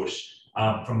this push,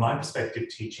 from my perspective,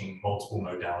 teaching multiple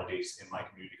modalities in my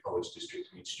community college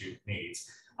district to meet student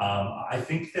needs, I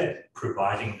think that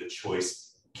providing the choice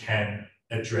can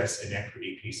address an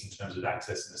equity piece in terms of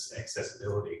access and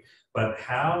accessibility. But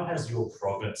how has your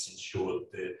province ensured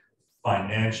the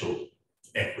financial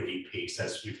equity piece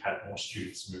as we've had more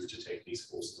students move to take these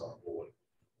courses on board?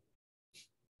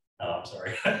 I'm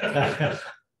sorry.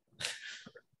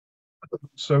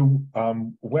 So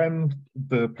when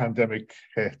the pandemic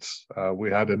hit, we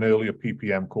had an earlier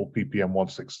PPM called PPM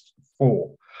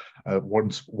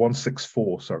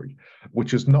 164, sorry,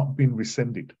 which has not been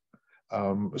rescinded.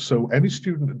 So any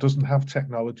student that doesn't have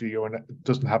technology or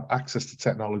doesn't have access to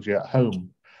technology at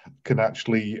home can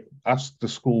actually ask the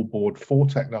school board for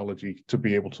technology to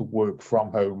be able to work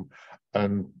from home,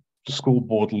 and the school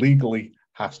board legally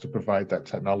has to provide that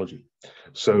technology.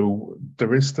 So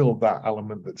there is still that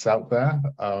element that's out there.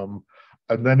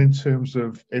 And then in terms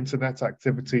of internet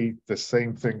activity, the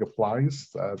same thing applies.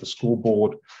 The school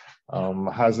board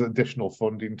has additional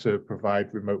funding to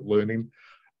provide remote learning.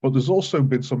 But there's also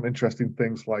been some interesting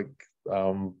things like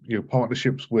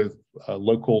partnerships with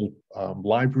local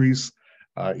libraries,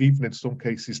 even in some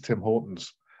cases Tim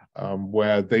Hortons,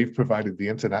 where they've provided the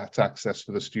internet access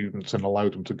for the students and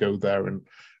allowed them to go there and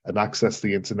access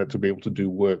the internet to be able to do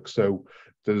work. So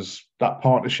there's that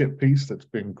partnership piece that's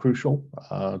been crucial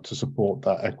to support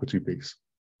that equity piece.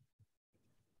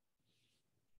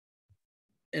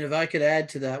 And if I could add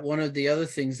to that, one of the other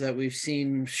things that we've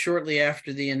seen shortly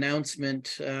after the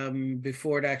announcement,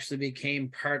 before it actually became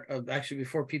part of,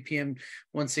 before PPM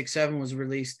 167 was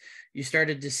released, you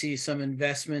started to see some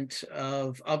investment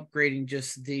of upgrading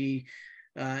just the,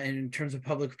 in terms of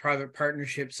public-private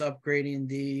partnerships, upgrading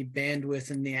the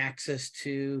bandwidth and the access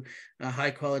to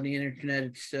high-quality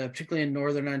internet, particularly in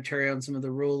Northern Ontario and some of the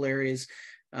rural areas.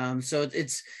 So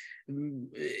it's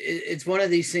one of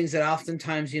these things that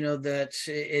oftentimes, that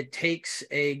it takes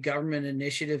a government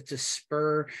initiative to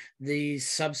spur the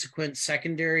subsequent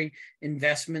secondary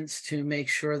investments to make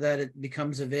sure that it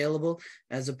becomes available,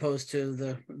 as opposed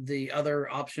to the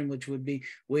other option, which would be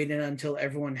waiting until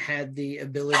everyone had the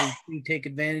ability to take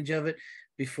advantage of it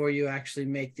before you actually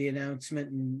make the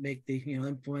announcement and make the,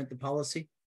 implement the policy.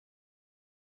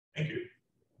 Thank you.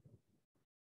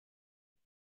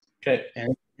 Okay.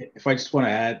 And if I just want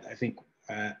to add, I think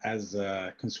as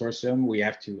a consortium, we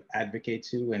have to advocate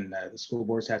to, and the school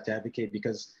boards have to advocate,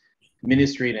 because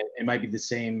ministry, and it might be the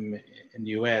same in the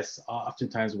US,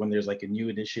 oftentimes when there's like a new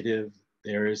initiative,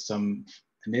 there is some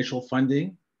initial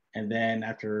funding, and then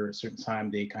after a certain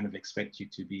time, they kind of expect you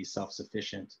to be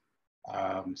self-sufficient.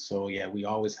 So yeah, we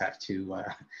always have to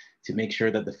make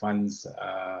sure that the funds,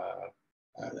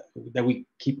 that we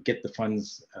get the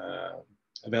funds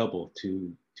available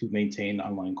to maintain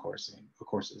online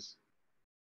courses.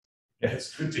 Yeah,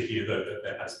 it's good to hear though that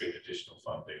there has been additional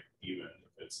funding, even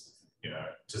if it's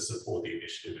to support the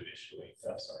initiative initially.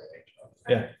 Oh, sorry,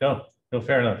 yeah, no,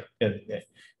 fair enough. Yeah.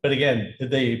 But again,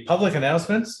 the public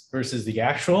announcements versus the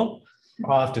actual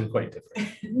are often quite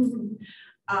different.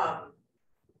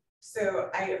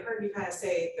 So I heard you kind of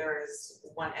say there's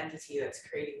one entity that's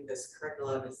creating this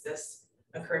curriculum. Is this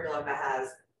a curriculum that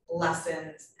has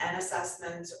lessons and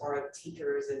assessments, or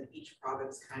teachers in each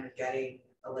province kind of getting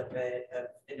a little bit of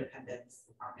independence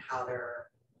on how they're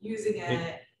using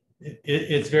it?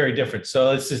 it's very different. So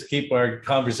let's just keep our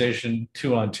conversation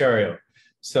to Ontario.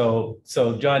 So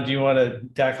John, do you want to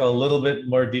tackle a little bit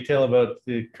more detail about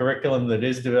the curriculum that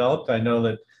is developed? I know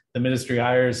that the ministry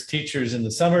hires teachers in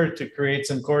the summer to create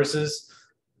some courses.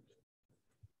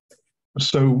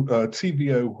 So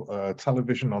TVO,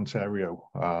 Television Ontario,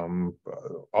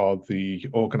 are the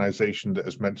organization that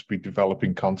is meant to be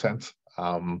developing content.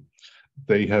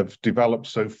 They have developed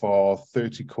so far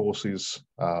 30 courses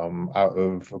out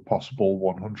of a possible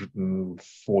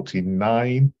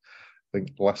 149, I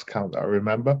think, last count that I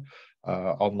remember,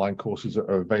 online courses that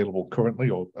are available currently,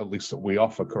 or at least that we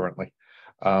offer currently.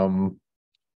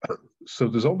 So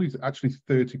there's only actually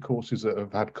 30 courses that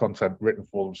have had content written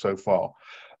for them so far.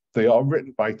 They are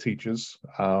written by teachers,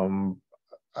 and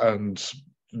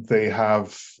they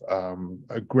have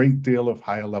a great deal of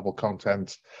higher level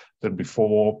content than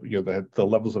before. You know, the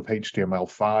levels of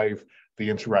HTML5, the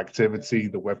interactivity,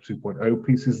 the Web 2.0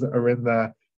 pieces that are in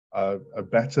there are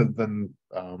better than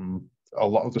a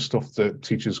lot of the stuff that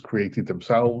teachers created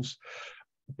themselves.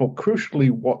 But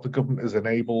crucially, what the government has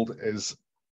enabled is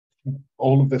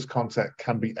all of this content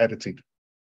can be edited.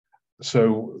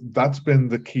 So that's been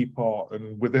the key part.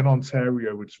 And within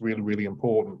Ontario, it's really, really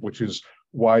important, which is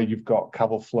why you've got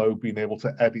Cavalflow being able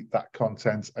to edit that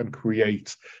content and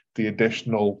create the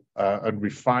additional and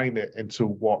refine it into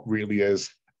what really is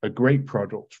a great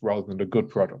product rather than a good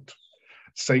product.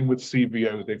 Same with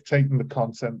CVO. They've taken the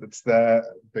content that's there,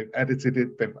 they've edited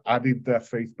it, they've added their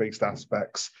faith-based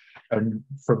aspects. And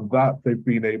from that, they've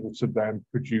been able to then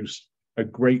produce a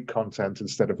great content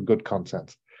instead of a good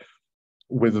content.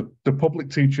 With the public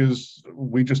teachers,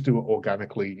 we just do it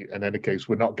organically. In any case,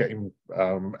 we're not getting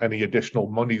any additional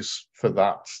monies for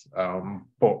that.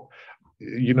 But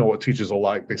you know what teachers are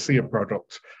like. They see a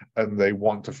product and they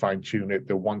want to fine tune it.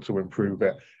 They want to improve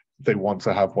it. They want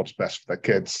to have what's best for their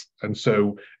kids. And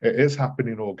so it is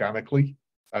happening organically.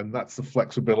 And that's the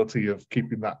flexibility of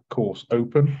keeping that course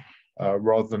open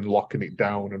rather than locking it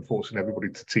down and forcing everybody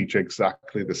to teach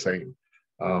exactly the same.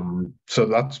 So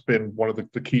that's been one of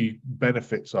the key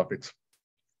benefits of it.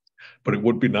 But it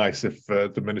would be nice if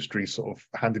the ministry sort of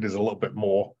handed us a little bit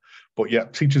more. But yeah,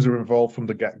 teachers are involved from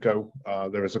the get-go.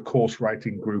 There is a course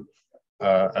writing group,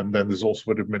 and then there's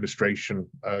also an administration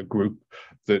group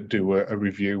that do a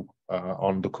review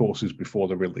on the courses before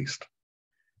they're released.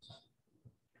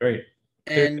 Great.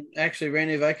 And actually,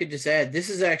 Randy, if I could just add, this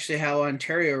is actually how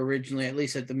Ontario originally, at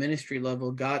least at the ministry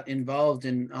level, got involved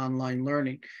in online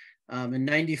learning. In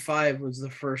 '95 was the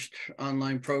first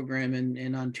online program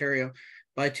in Ontario.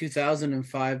 By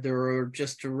 2005, there were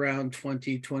just around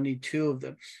 22 of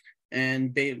them.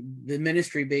 And the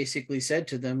ministry basically said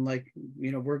to them, like,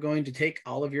 you know, we're going to take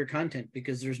all of your content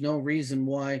because there's no reason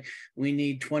why we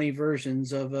need 20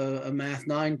 versions of a Math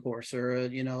 9 course or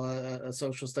a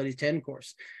Social Studies 10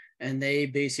 course. And they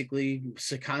basically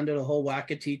seconded a whole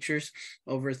whack of teachers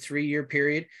over a 3-year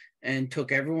period and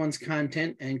took everyone's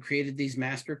content and created these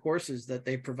master courses that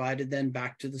they provided then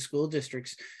back to the school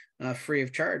districts free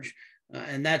of charge.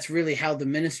 And that's really how the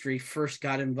ministry first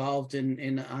got involved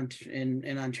in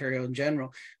Ontario in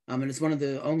general. And it's one of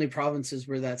the only provinces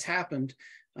where that's happened.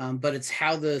 But it's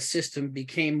how the system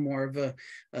became more of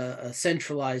a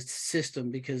centralized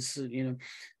system because, you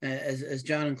know, as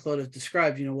John and Claude have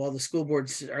described, you know, while the school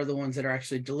boards are the ones that are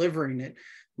actually delivering it,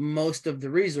 most of the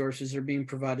resources are being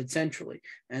provided centrally.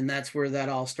 And that's where that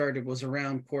all started, was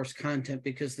around course content,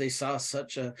 because they saw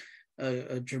such a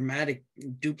dramatic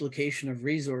duplication of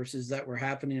resources that were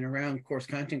happening around course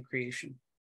content creation.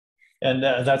 And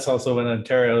that's also when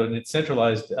Ontario, and it's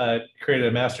centralized, created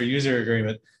a master user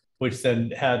agreement, which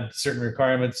then had certain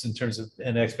requirements in terms of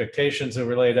and expectations that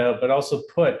were laid out, but also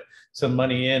put some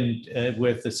money in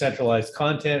with the centralized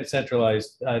content,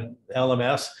 centralized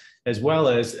LMS, as well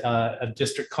as a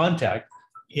district contact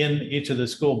in each of the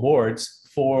school boards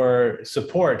for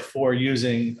support for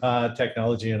using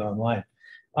technology and online.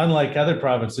 Unlike other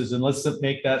provinces, and let's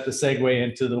make that the segue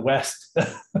into the West,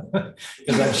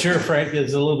 because I'm sure, Frank,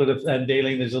 there's a little bit of, and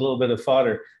Daleen, there's a little bit of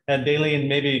fodder. And Daleen,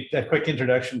 maybe a quick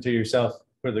introduction to yourself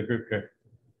for the group here.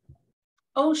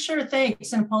 Oh, sure,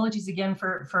 thanks. And apologies again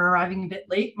for arriving a bit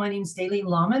late. My name is Daleen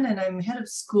Laumann, and I'm head of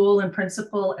school and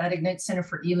principal at Ignite Center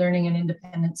for eLearning and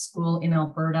Independent School in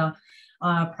Alberta.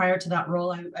 Prior to that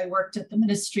role, I worked at the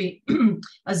ministry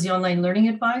as the online learning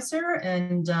advisor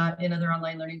and in other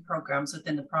online learning programs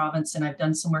within the province. And I've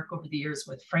done some work over the years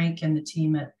with Frank and the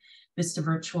team at Vista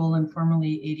Virtual and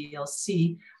formerly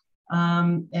ADLC.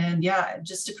 And yeah,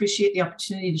 just appreciate the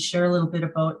opportunity to share a little bit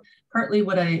about partly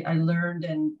what I learned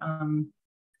and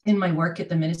in my work at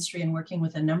the ministry and working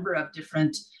with a number of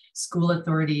different school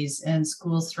authorities and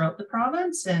schools throughout the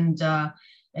province. And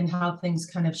and how things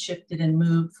kind of shifted and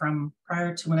moved from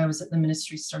prior to when I was at the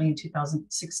ministry starting in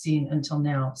 2016 until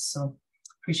now. So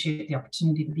appreciate the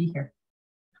opportunity to be here.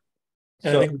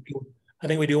 And I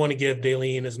think we do want to give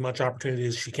Daleen as much opportunity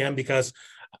as she can, because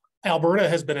Alberta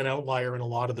has been an outlier in a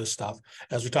lot of this stuff.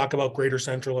 As we talk about greater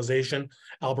centralization,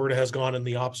 Alberta has gone in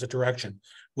the opposite direction,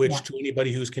 which to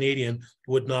anybody who's Canadian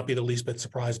would not be the least bit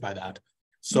surprised by that.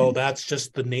 So that's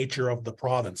just the nature of the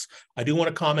province. I do want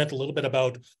to comment a little bit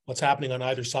about what's happening on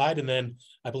either side. And then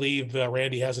I believe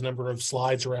Randy has a number of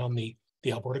slides around the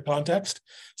Alberta context.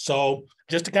 So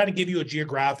just to kind of give you a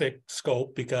geographic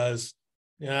scope, because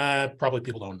probably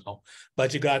people don't know,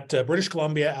 but you got British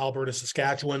Columbia, Alberta,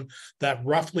 Saskatchewan, that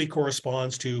roughly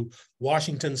corresponds to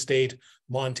Washington State,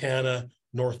 Montana,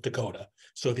 North Dakota.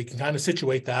 So if you can kind of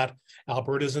situate that,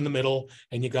 Alberta's in the middle,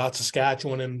 and you got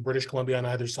Saskatchewan and British Columbia on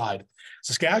either side.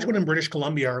 Saskatchewan and British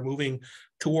Columbia are moving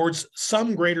towards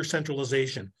some greater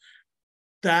centralization.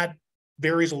 That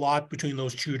varies a lot between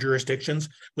those two jurisdictions.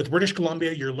 With British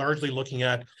Columbia, you're largely looking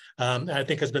at, I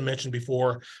think has been mentioned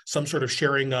before, some sort of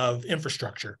sharing of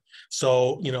infrastructure.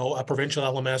 So, you know, a provincial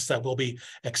LMS that will be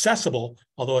accessible,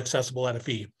 although accessible at a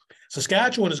fee.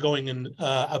 Saskatchewan is going in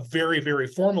a very, very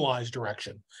formalized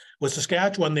direction. With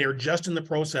Saskatchewan, they are just in the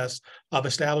process of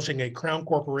establishing a Crown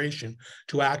corporation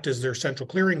to act as their central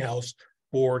clearinghouse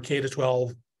for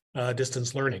K-12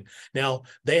 distance learning. Now,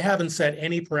 they haven't set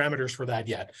any parameters for that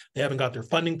yet. They haven't got their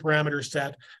funding parameters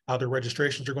set, how their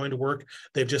registrations are going to work.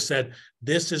 They've just said,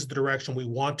 this is the direction we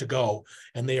want to go.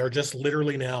 And they are just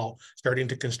literally now starting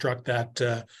to construct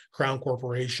that Crown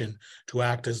corporation to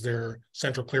act as their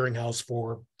central clearinghouse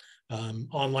for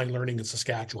online learning in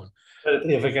Saskatchewan. But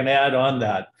if I can add on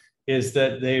that, is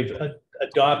that they've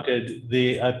adopted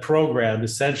the program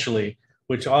essentially,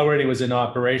 which already was in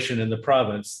operation in the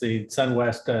province, the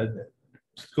SunWest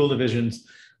School Division's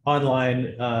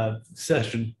online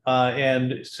session.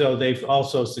 And so they've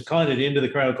also seconded into the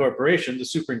Crown Corporation, the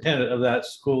superintendent of that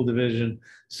school division,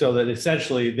 so that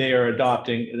essentially they are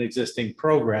adopting an existing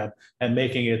program and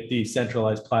making it the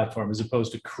centralized platform as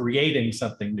opposed to creating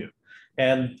something new.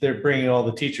 And they're bringing all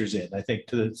the teachers in, I think,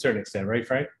 to a certain extent, right,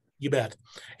 Frank? You bet.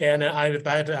 And I've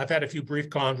had a few brief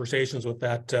conversations with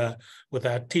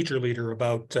that teacher leader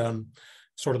about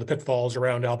sort of the pitfalls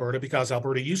around Alberta, because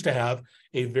Alberta used to have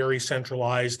a very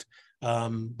centralized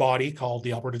body called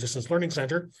the Alberta Distance Learning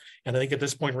Center. And I think at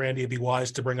this point, Randy, it'd be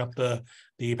wise to bring up the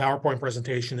PowerPoint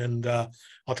presentation, and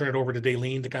I'll turn it over to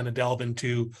Daleen to kind of delve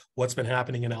into what's been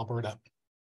happening in Alberta.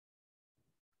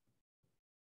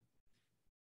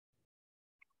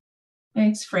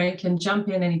 Thanks, Frank, and jump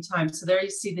in anytime. So there you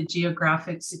see the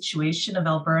geographic situation of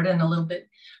Alberta, and a little bit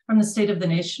from the State of the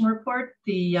Nation report,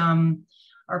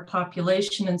 our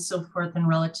population and so forth, and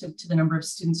relative to the number of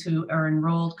students who are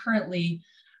enrolled currently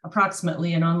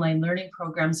approximately in online learning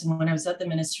programs. And when I was at the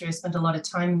ministry, I spent a lot of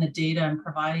time in the data and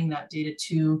providing that data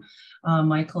to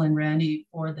Michael and Randy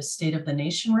for the State of the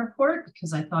Nation report,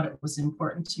 because I thought it was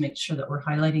important to make sure that we're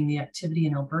highlighting the activity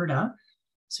in Alberta.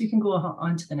 So you can go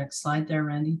on to the next slide there,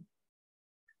 Randy.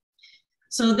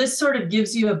 So this sort of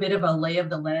gives you a bit of a lay of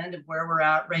the land of where we're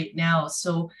at right now.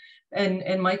 So,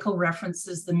 and Michael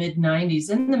references the mid-90s.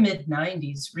 In the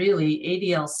mid-90s, really,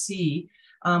 ADLC,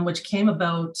 which came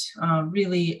about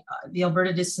the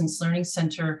Alberta Distance Learning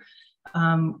Center,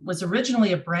 was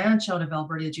originally a branch out of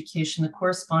Alberta Education, the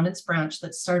correspondence branch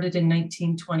that started in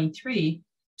 1923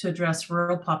 to address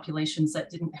rural populations that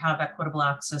didn't have equitable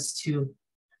access to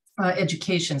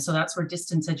education. So that's where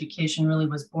distance education really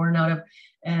was born out of,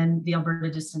 and the Alberta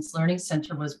Distance Learning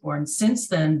Center was born. Since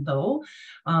then, though,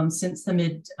 since the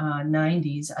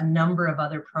mid-90s, a number of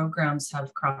other programs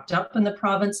have cropped up in the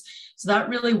province. So that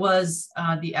really was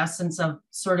the essence of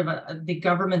sort of the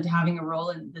government having a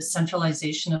role in the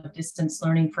centralization of distance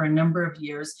learning for a number of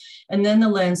years. And then the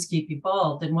landscape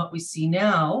evolved, and what we see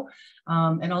now,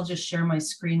 and I'll just share my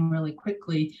screen really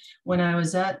quickly. When I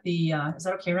was at the, is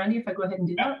that okay, Randy, if I go ahead and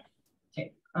do that?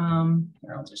 Okay,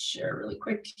 here, I'll just share really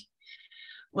quick.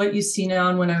 What you see now,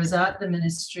 and when I was at the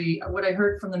ministry, what I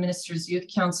heard from the Minister's Youth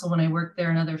Council when I worked there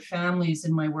and other families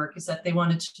in my work is that they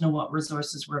wanted to know what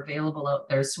resources were available out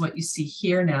there. So what you see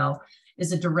here now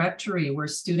is a directory where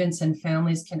students and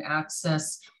families can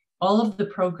access all of the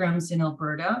programs in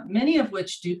Alberta, many of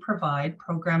which do provide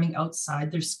programming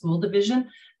outside their school division,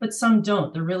 but some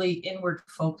don't. They're really inward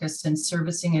focused and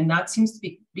servicing, and that seems to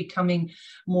be becoming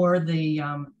more the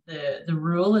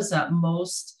rule, is that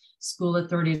most school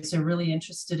authorities are really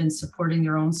interested in supporting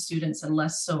their own students and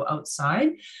less so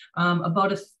outside.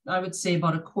 I would say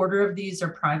about a quarter of these are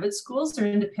private schools, they're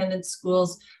independent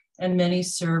schools, and many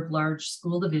serve large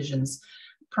school divisions.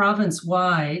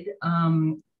 Province-wide,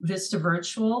 Vista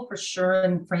Virtual for sure,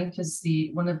 and Frank is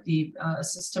one of the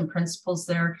assistant principals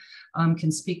there,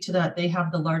 can speak to that. They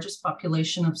have the largest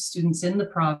population of students in the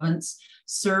province,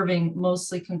 serving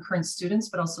mostly concurrent students,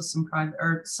 but also some private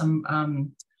or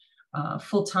some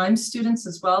full-time students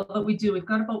as well. But we've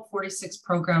got about 46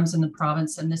 programs in the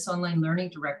province, and this online learning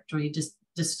directory just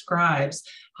describes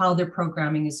how their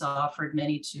programming is offered,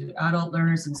 many to adult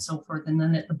learners and so forth. And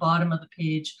then at the bottom of the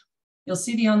page, you'll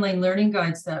see the online learning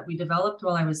guides that we developed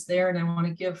while I was there. And I want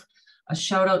to give a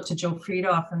shout out to Joe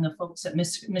Friedoff and the folks at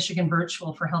Michigan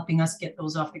Virtual for helping us get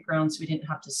those off the ground so we didn't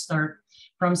have to start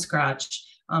from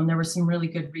scratch. There were some really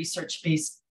good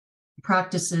research-based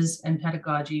practices and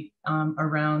pedagogy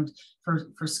around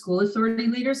for school authority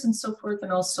leaders and so forth,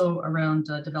 and also around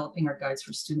developing our guides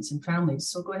for students and families.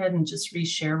 So go ahead and just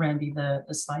reshare, Randy, the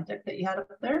slide deck that you had up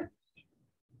there.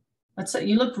 That's it.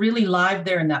 You look really live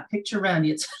there in that picture,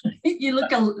 Randy. It's you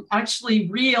look actually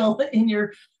real in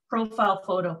your profile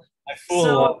photo.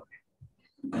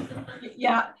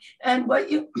 Yeah, and what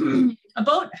you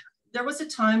there was a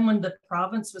time when the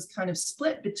province was kind of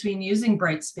split between using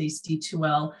Brightspace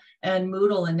D2L and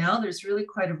Moodle, and now there's really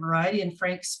quite a variety. And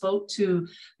Frank spoke to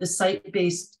the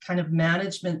site-based kind of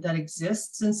management that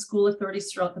exists in school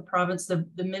authorities throughout the province. The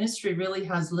ministry really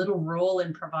has little role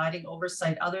in providing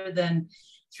oversight other than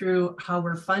through how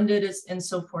we're funded and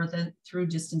so forth, and through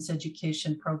distance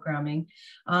education programming.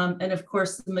 And of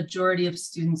course, the majority of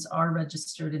students are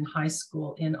registered in high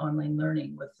school in online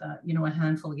learning with, you know, a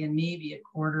handful, again, maybe a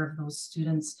quarter of those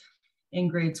students in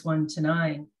grades 1 to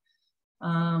 9.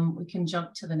 We can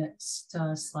jump to the next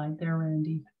slide there,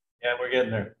 Randy. Yeah, we're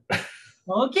getting there.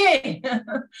 Okay.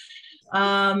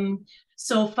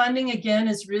 So funding, again,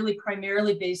 is really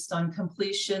primarily based on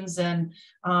completions, and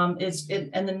and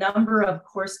the number of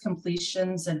course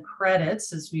completions and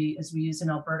credits, as we use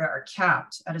in Alberta, are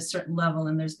capped at a certain level,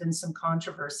 and there's been some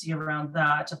controversy around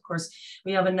that. Of course,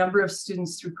 we have a number of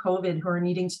students through COVID who are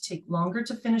needing to take longer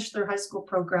to finish their high school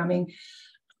programming,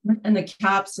 and the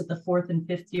caps at the 4th and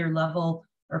 5th year level,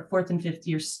 or 4th and 5th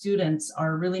year students,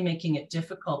 are really making it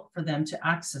difficult for them to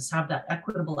have that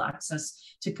equitable access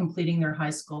to completing their high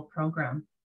school program.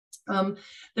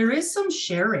 There is some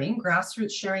sharing,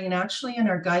 grassroots sharing, and actually in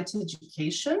our guide to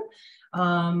education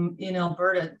in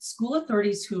Alberta, school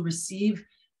authorities who receive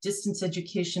distance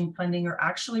education funding are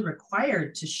actually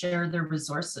required to share their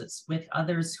resources with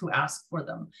others who ask for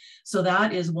them. So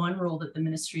that is one role that the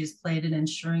ministry has played in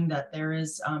ensuring that there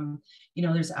is, you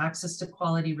know, there's access to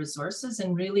quality resources.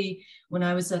 And really, when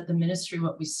I was at the ministry,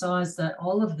 what we saw is that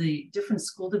all of the different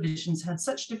school divisions had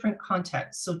such different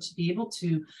contexts. So to be able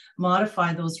to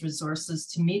modify those resources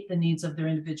to meet the needs of their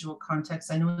individual contexts,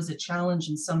 I know is a challenge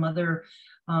in some other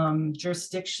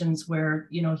jurisdictions where,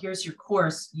 you know, here's your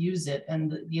course, use it,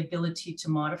 and the ability to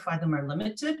modify them are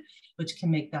limited, which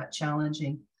can make that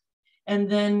challenging. And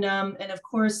then, and of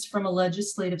course, from a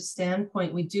legislative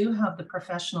standpoint, we do have the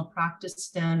professional practice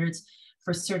standards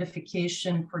for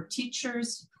certification for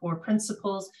teachers, for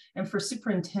principals, and for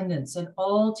superintendents. And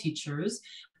all teachers,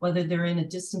 whether they're in a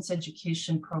distance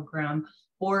education program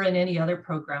or in any other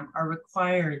program, are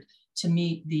required to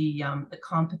meet the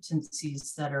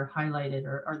competencies that are highlighted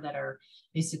or that are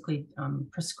basically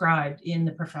prescribed in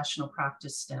the professional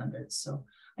practice standards. So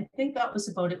I think that was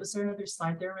about it. Was there another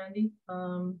slide there, Randy?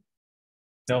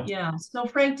 No. Yeah. So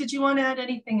Frank, did you want to add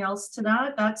anything else to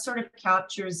that? That sort of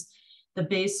captures the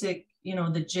basic, you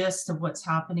know, the gist of what's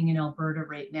happening in Alberta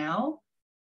right now.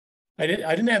 I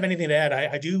didn't have anything to add.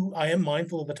 I am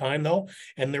mindful of the time though,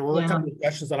 and there were a couple of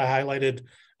questions that I highlighted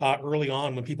early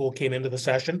on when people came into the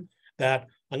session that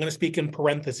I'm going to speak in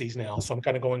parentheses now, so I'm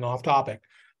kind of going off topic.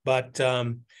 But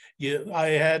there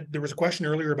was a question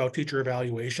earlier about teacher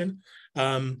evaluation.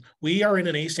 We are in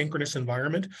an asynchronous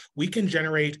environment. We can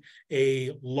generate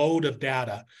a load of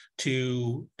data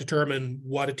to determine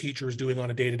what a teacher is doing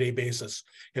on a day-to-day basis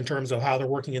in terms of how they're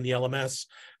working in the LMS,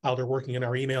 how they're working in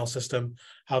our email system,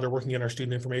 how they're working in our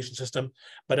student information system.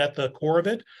 But at the core of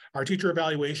it, our teacher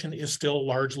evaluation is still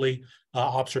largely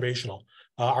observational.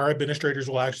 Our administrators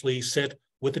will actually sit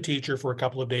with the teacher for a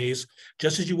couple of days,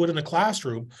 just as you would in a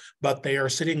classroom, but they are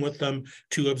sitting with them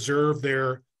to observe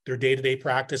their day-to-day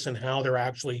practice and how they're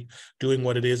actually doing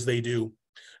what it is they do.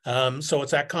 So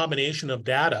it's that combination of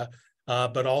data,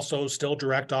 but also still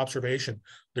direct observation.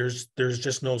 There's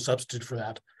just no substitute for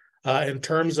that. In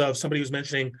terms of somebody who's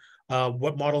mentioning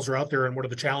what models are out there and what are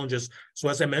the challenges. So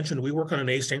as I mentioned, we work on an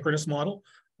asynchronous model,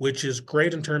 which is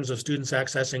great in terms of students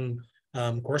accessing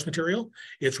course material.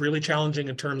 It's really challenging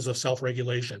in terms of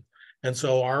self-regulation. And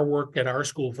so our work at our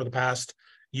school for the past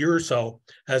year or so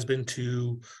has been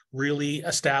to really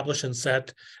establish and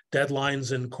set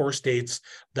deadlines and course dates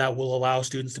that will allow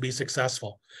students to be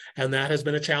successful. And that has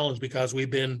been a challenge because we've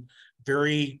been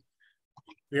very,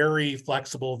 very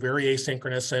flexible, very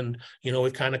asynchronous, and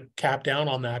we've kind of capped down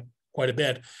on that quite a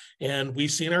bit. And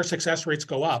we've seen our success rates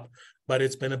go up, but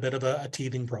it's been a bit of a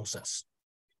teething process.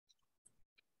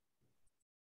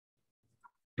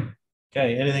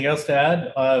 Okay, anything else to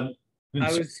add? I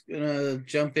was gonna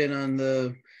jump in on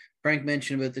the Frank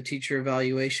mentioned about the teacher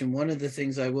evaluation. One of the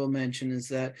things I will mention is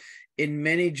that in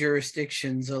many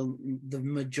jurisdictions, the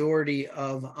majority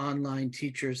of online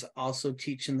teachers also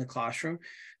teach in the classroom.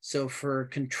 So for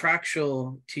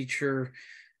contractual teacher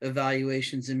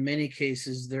evaluations, in many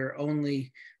cases, their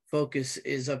only focus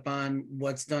is upon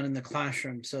what's done in the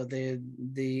classroom. So the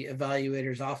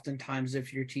evaluators oftentimes,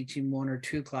 if you're teaching 1 or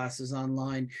 2 classes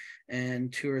online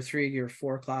and 2 or 3 or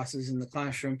 4 classes in the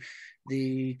classroom,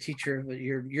 the teacher,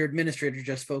 your administrator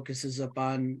just focuses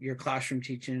upon your classroom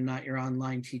teaching and not your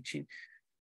online teaching.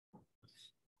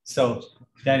 So,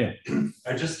 Daniel.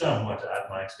 I just want to add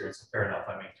my experience. Fair enough,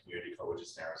 I'm in community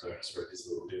colleges in Arizona, so it is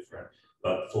a little different.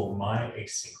 But for my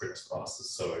asynchronous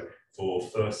classes, so for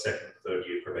first, second, third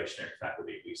year probationary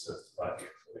faculty, we serve the 5-year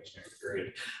probationary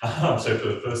period. So for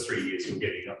the first 3 years, you're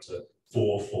getting up to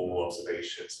 4 formal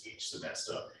observations each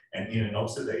semester. And in an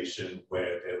observation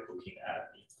where they're looking at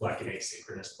like an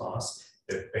asynchronous class,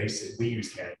 that basically we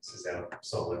use Canvas as our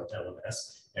solid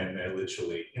LMS, and they're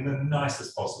literally in the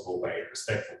nicest possible way,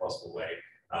 respectful possible way,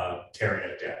 tearing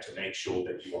it down to make sure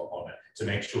that you are on it, to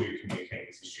make sure you're communicating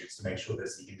with the students, to make sure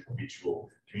there's the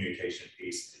individual communication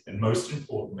piece. And most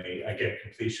importantly, again,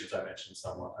 completions, I mentioned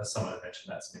someone mentioned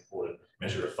that's an important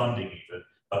measure of funding even,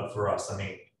 but for us, I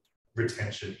mean,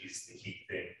 retention is the key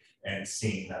thing, and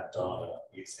seeing that data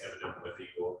is evident whether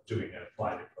you're doing an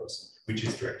applied in person, which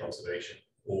is direct observation,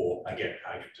 or again,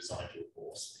 how you've designed your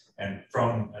course. And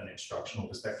from an instructional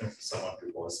perspective, for someone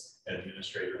who was an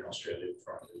administrator in Australia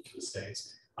before I moved to the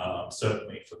States,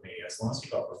 certainly for me, as long as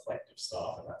you've got reflective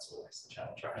staff, and that's always the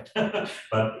challenge, right?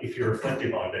 But if you're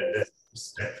reflective on it, there's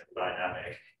respect for the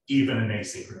dynamic. Even an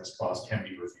asynchronous class can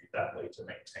be reviewed that way to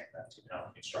maintain that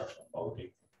instructional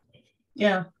quality.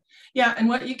 Yeah, and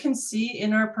what you can see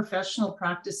in our professional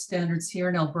practice standards here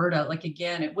in Alberta, like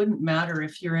again, it wouldn't matter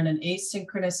if you're in an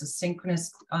asynchronous, asynchronous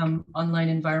online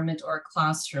environment or a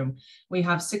classroom. We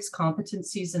have 6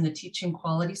 competencies in the teaching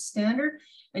quality standard,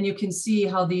 and you can see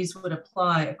how these would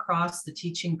apply across the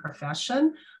teaching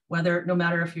profession, no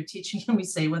matter if you're teaching, we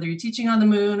say, whether you're teaching on the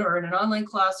moon or in an online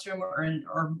classroom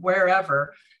or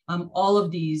wherever, all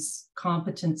of these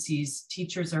competencies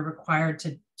teachers are required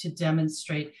to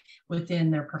demonstrate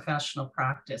within their professional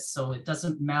practice. So it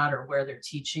doesn't matter where they're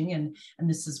teaching, and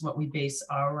this is what we base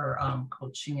our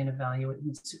coaching and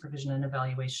supervision and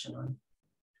evaluation on.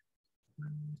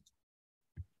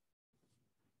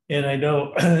 And I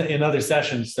know in other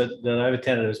sessions that I've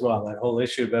attended as well, that whole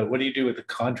issue about what do you do with the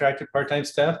contracted part-time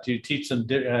staff? Do you teach them,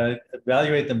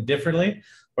 evaluate them differently?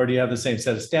 Or do you have the same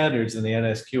set of standards in the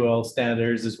NSQL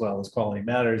standards as well as quality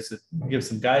matters that give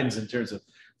some guidance in terms of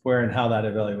where and how that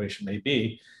evaluation may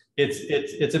be?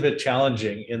 It's a bit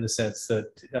challenging in the sense that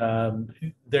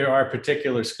there are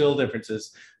particular skill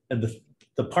differences. And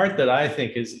the part that I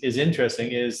think is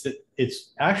interesting is that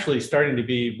it's actually starting to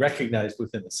be recognized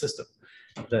within the system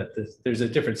that there's a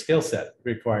different skill set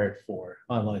required for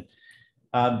online.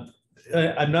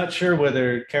 I'm not sure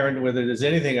whether, Karen, whether there's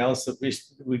anything else that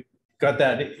we got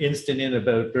that instant in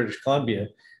about British Columbia.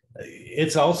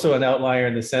 It's also an outlier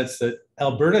in the sense that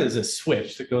Alberta is a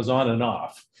switch that goes on and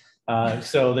off.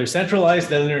 So they're centralized,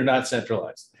 then they're not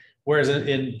centralized. Whereas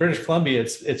in British Columbia,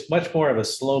 it's much more of a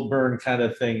slow burn kind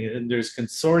of thing. And there's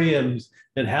consortiums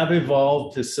that have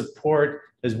evolved to support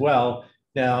as well.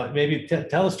 Now, maybe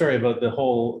tell a story about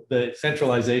the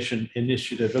centralization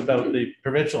initiative about the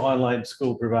provincial online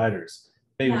school providers.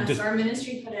 So our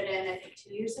ministry put it in, I think,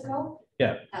 2 years ago.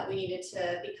 Yeah. That we needed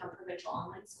to become provincial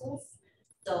online schools.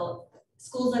 So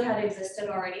schools that had existed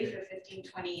already for 15,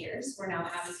 20 years were now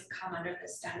having to come under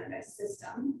this standardized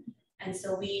system. And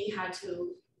so we had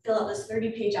to fill out this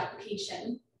 30-page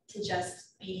application to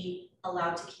just be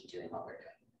allowed to keep doing what we're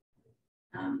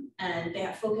doing. And they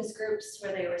have focus groups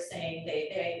where they were saying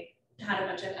they had a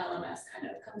bunch of LMS kind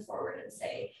of come forward and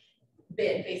say,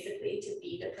 bid basically to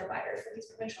be the provider for these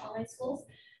provincial online schools.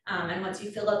 And once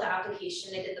you filled out the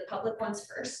application, they did the public ones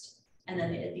first, and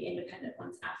then they did the independent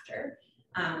ones after.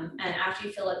 And after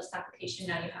you fill out this application,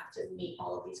 now you have to meet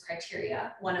all of these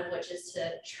criteria, one of which is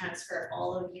to transfer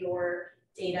all of your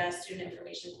data, student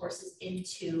information courses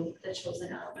into the chosen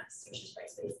LMS, which is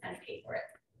Brightspace, and pay for it.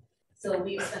 So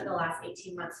we've spent the last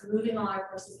 18 months moving all our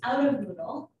courses out of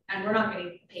Moodle and we're not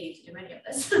getting paid to do any of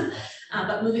this,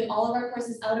 but moving all of our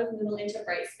courses out of Moodle into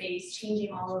Brightspace,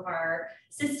 changing all of our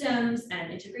systems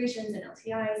and integrations and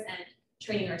LTIs, and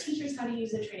training our teachers how to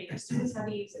use it, training our students how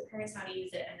to use it, parents how to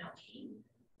use it, and now paying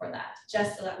for that,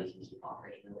 just so that we can keep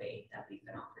operating the way that we've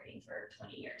been operating for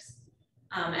 20 years.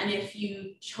 And if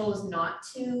you chose not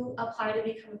to apply to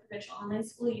become a provincial online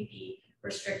school, you'd be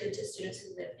restricted to students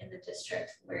who live in the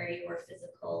district where your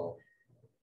physical,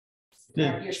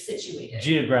 you're situated.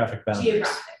 Geographic boundaries.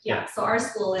 Geographic, yeah. So our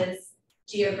school is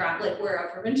geographic, like we're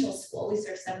a provincial school. We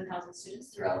serve 7,000 students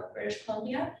throughout British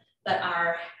Columbia, but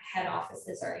our head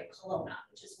offices are in Kelowna,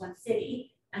 which is one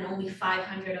city, and only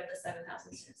 500 of the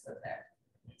 7,000 students live there.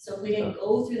 So if we didn't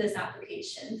go through this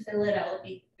application, fill it out,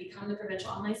 become the provincial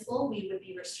online school, we would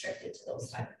be restricted to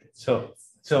those 500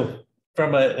 students. So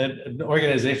from an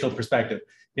organizational perspective,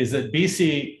 is that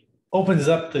BC opens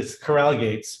up the corral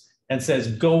gates and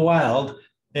says, go wild,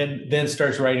 and then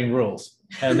starts writing rules.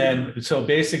 And then, so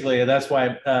basically, that's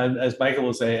why, as Michael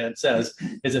will say, it says,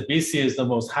 is that BC is the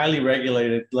most highly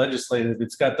regulated legislative.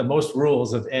 It's got the most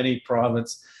rules of any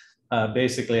province.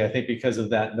 Basically, I think because of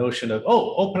that notion of,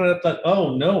 oh, open it up,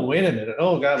 oh, no, wait a minute.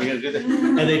 Oh, God, we got to do that.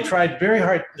 And they tried very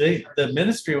hard. The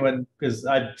ministry, because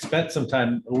I spent some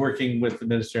time working with the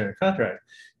ministry on a contract,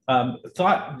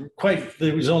 thought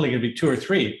there was only going to be 2 or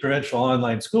 3 provincial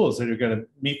online schools that are going to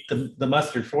meet the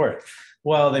muster for it.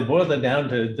 Well, they boiled it down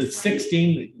to the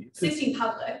 16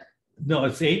 public. No,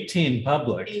 it's 18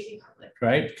 public. 18 public.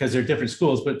 Right? Because they're different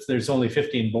schools, but there's only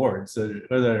 15 boards that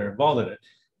are involved in it.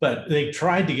 But they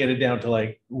tried to get it down to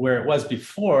like where it was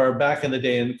before. Back in the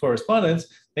day in correspondence,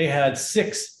 they had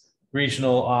 6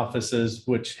 regional offices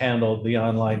which handled the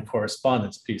online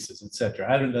correspondence pieces, et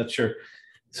cetera. I'm not sure.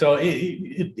 So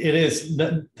it is,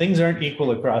 things aren't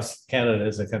equal across Canada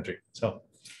as a country. So.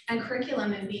 And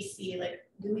curriculum in BC, like,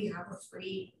 do we have a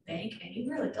free bank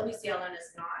anywhere? Like WCLN is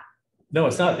not. No,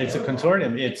 it's not. It's a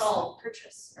consortium. It's all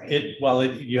purchase, right?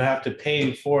 You have to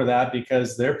pay for that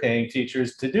because they're paying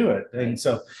teachers to do it. And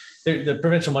so the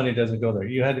provincial money doesn't go there.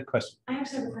 You had a question. I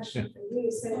actually have a question for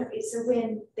you. So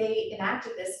when they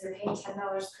enacted this, they're paying $10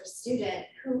 per student.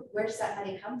 Where does that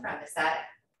money come from? Is that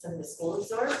something the school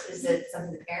absorbs? Is it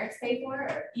something the parents pay for?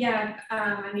 Or? Yeah,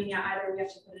 I mean, yeah, either we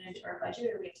have to put it into our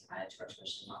budget or we have to add it to our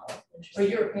tuition model. Or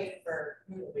you were paying for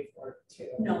Moodle before too?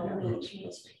 No, we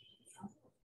changed.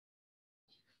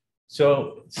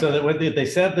 So that when they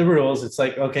set the rules, it's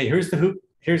like, okay, here's the hoop,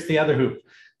 here's the other hoop.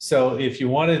 So if you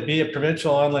want to be a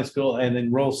provincial online school and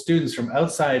enroll students from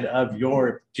outside of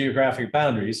your geographic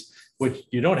boundaries, which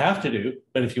you don't have to do,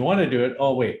 but if you want to do it,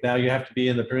 oh wait, now you have to be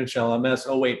in the provincial LMS.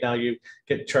 Oh wait, now you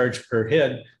get charged per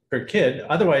kid.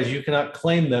 Otherwise, you cannot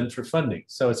claim them for funding.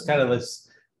 So it's kind of this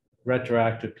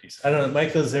retroactive piece. I don't know,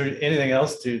 Michael, is there anything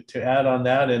else to add on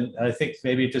that? And I think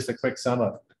maybe just a quick sum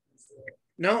up.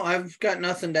 No, I've got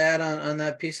nothing to add on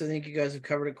that piece. I think you guys have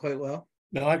covered it quite well.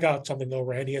 No, I got something though,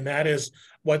 Randy, and that is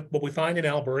what we find in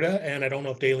Alberta, and I don't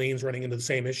know if Daylene's running into the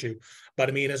same issue, but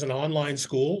I mean, as an online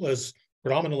school, as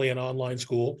predominantly an online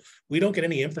school, we don't get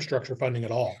any infrastructure funding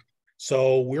at all.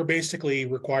 So we're basically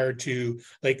required to,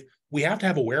 like, we have to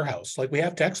have a warehouse, like we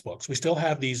have textbooks. We still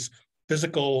have these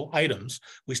physical items.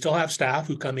 We still have staff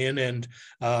who come in and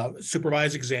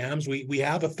supervise exams. We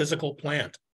have a physical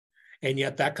plant. And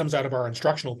yet that comes out of our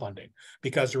instructional funding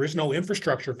because there is no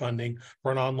infrastructure funding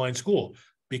for an online school,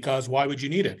 because why would you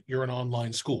need it? You're an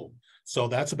online school. So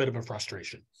that's a bit of a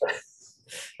frustration.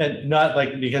 And not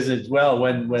like, because as well,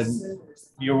 when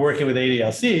you're working with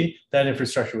ADLC, that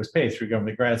infrastructure was paid through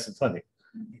government grants and funding.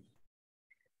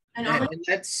 And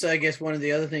that's, I guess, one of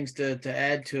the other things to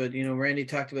add to it. You know, Randy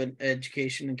talked about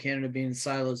education in Canada being in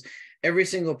silos. Every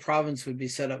single province would be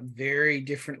set up very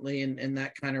differently in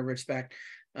that kind of respect.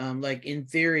 Like in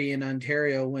theory in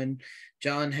Ontario, when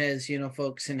John has, you know,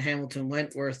 folks in Hamilton,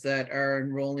 Wentworth that are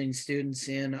enrolling students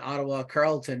in Ottawa,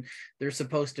 Carleton, they're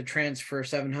supposed to transfer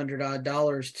 $700 odd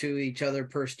to each other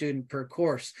per student per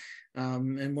course.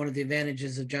 And one of the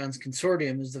advantages of John's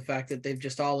consortium is the fact that they've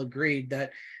just all agreed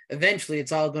that eventually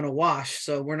it's all going to wash.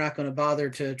 So we're not going to bother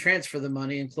to transfer the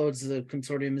money, and close the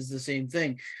consortium is the same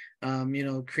thing. You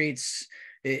know, creates,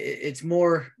 it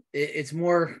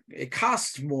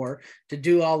costs more to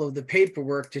do all of the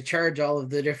paperwork, to charge all of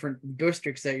the different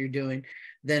districts that you're doing,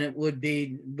 than it would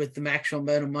be with the maximum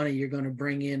amount of money you're going to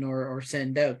bring in or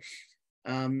send out.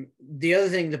 The other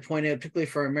thing to point out, particularly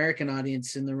for our American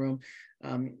audience in the room,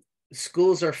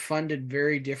 schools are funded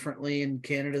very differently in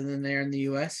Canada than they are in the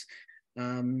US.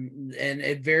 And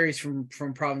it varies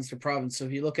from province to province. So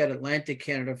if you look at Atlantic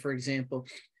Canada, for example,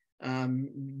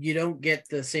 you don't get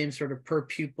the same sort of per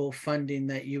pupil funding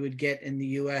that you would get in the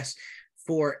US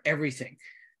for everything.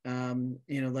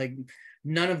 You know, like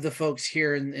none of the folks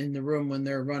here in the room when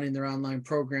they're running their online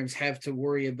programs have to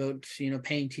worry about, you know,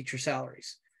 paying teacher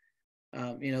salaries.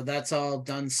 You know, that's all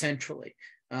done centrally.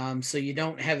 So you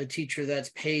don't have a teacher that's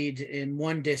paid in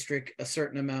one district a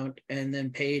certain amount and then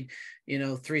paid, you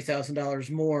know,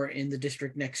 $3,000 more in the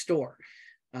district next door.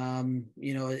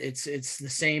 You know, it's the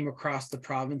same across the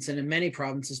province, and in many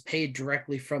provinces paid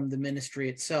directly from the ministry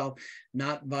itself,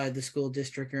 not by the school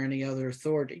district or any other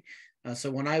authority.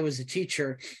 So when I was a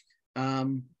teacher,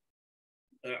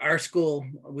 our school,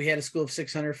 we had a school of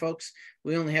 600 folks.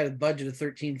 We only had a budget of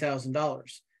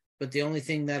 $13,000. But the only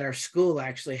thing that our school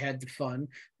actually had to fund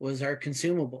was our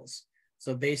consumables.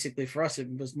 So basically for us, it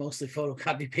was mostly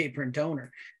photocopy paper and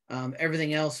toner.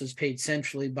 Everything else was paid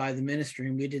centrally by the ministry,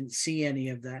 and we didn't see any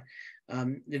of that.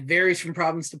 It varies from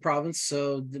province to province.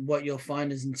 So what you'll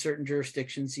find is in certain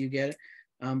jurisdictions you get it,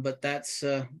 but that's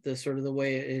the sort of the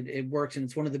way it works, and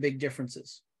it's one of the big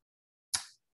differences.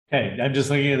 Okay, I'm just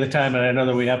looking at the time, and I know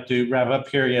that we have to wrap up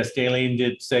here. Yes, Daleen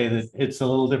did say that it's a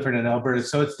little different in Alberta,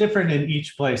 so it's different in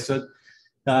each place. So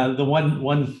the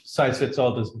one size fits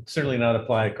all does certainly not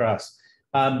apply across.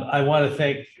 I want to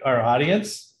thank our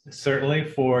audience certainly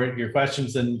for your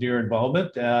questions and your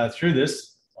involvement through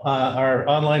this. Our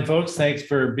online folks, thanks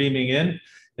for beaming in,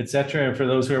 etc. And for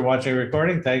those who are watching a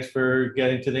recording, thanks for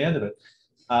getting to the end of it.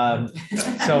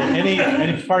 So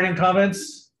any parting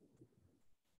comments?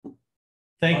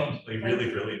 Really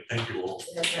brilliant. Thank you all.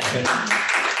 Okay.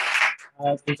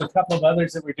 There's a couple of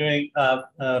others that we're doing.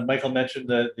 Michael mentioned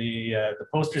the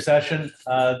poster session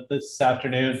this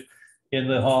afternoon in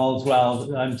the hall as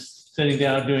well. I'm sitting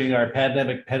down doing our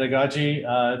pandemic pedagogy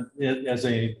as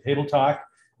a table talk,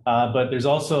 but there's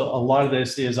also a lot of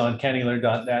this is on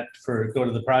CannyLearn.net for go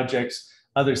to the projects,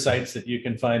 other sites that you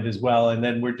can find as well. And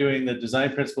then we're doing the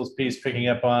design principles piece, picking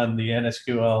up on the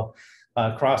NSQL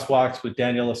crosswalks with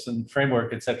Danielson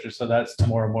framework, etc. So that's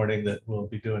tomorrow morning that we'll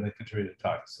be doing a contributed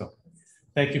talk. So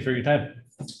thank you for your time.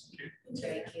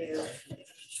 Thank you.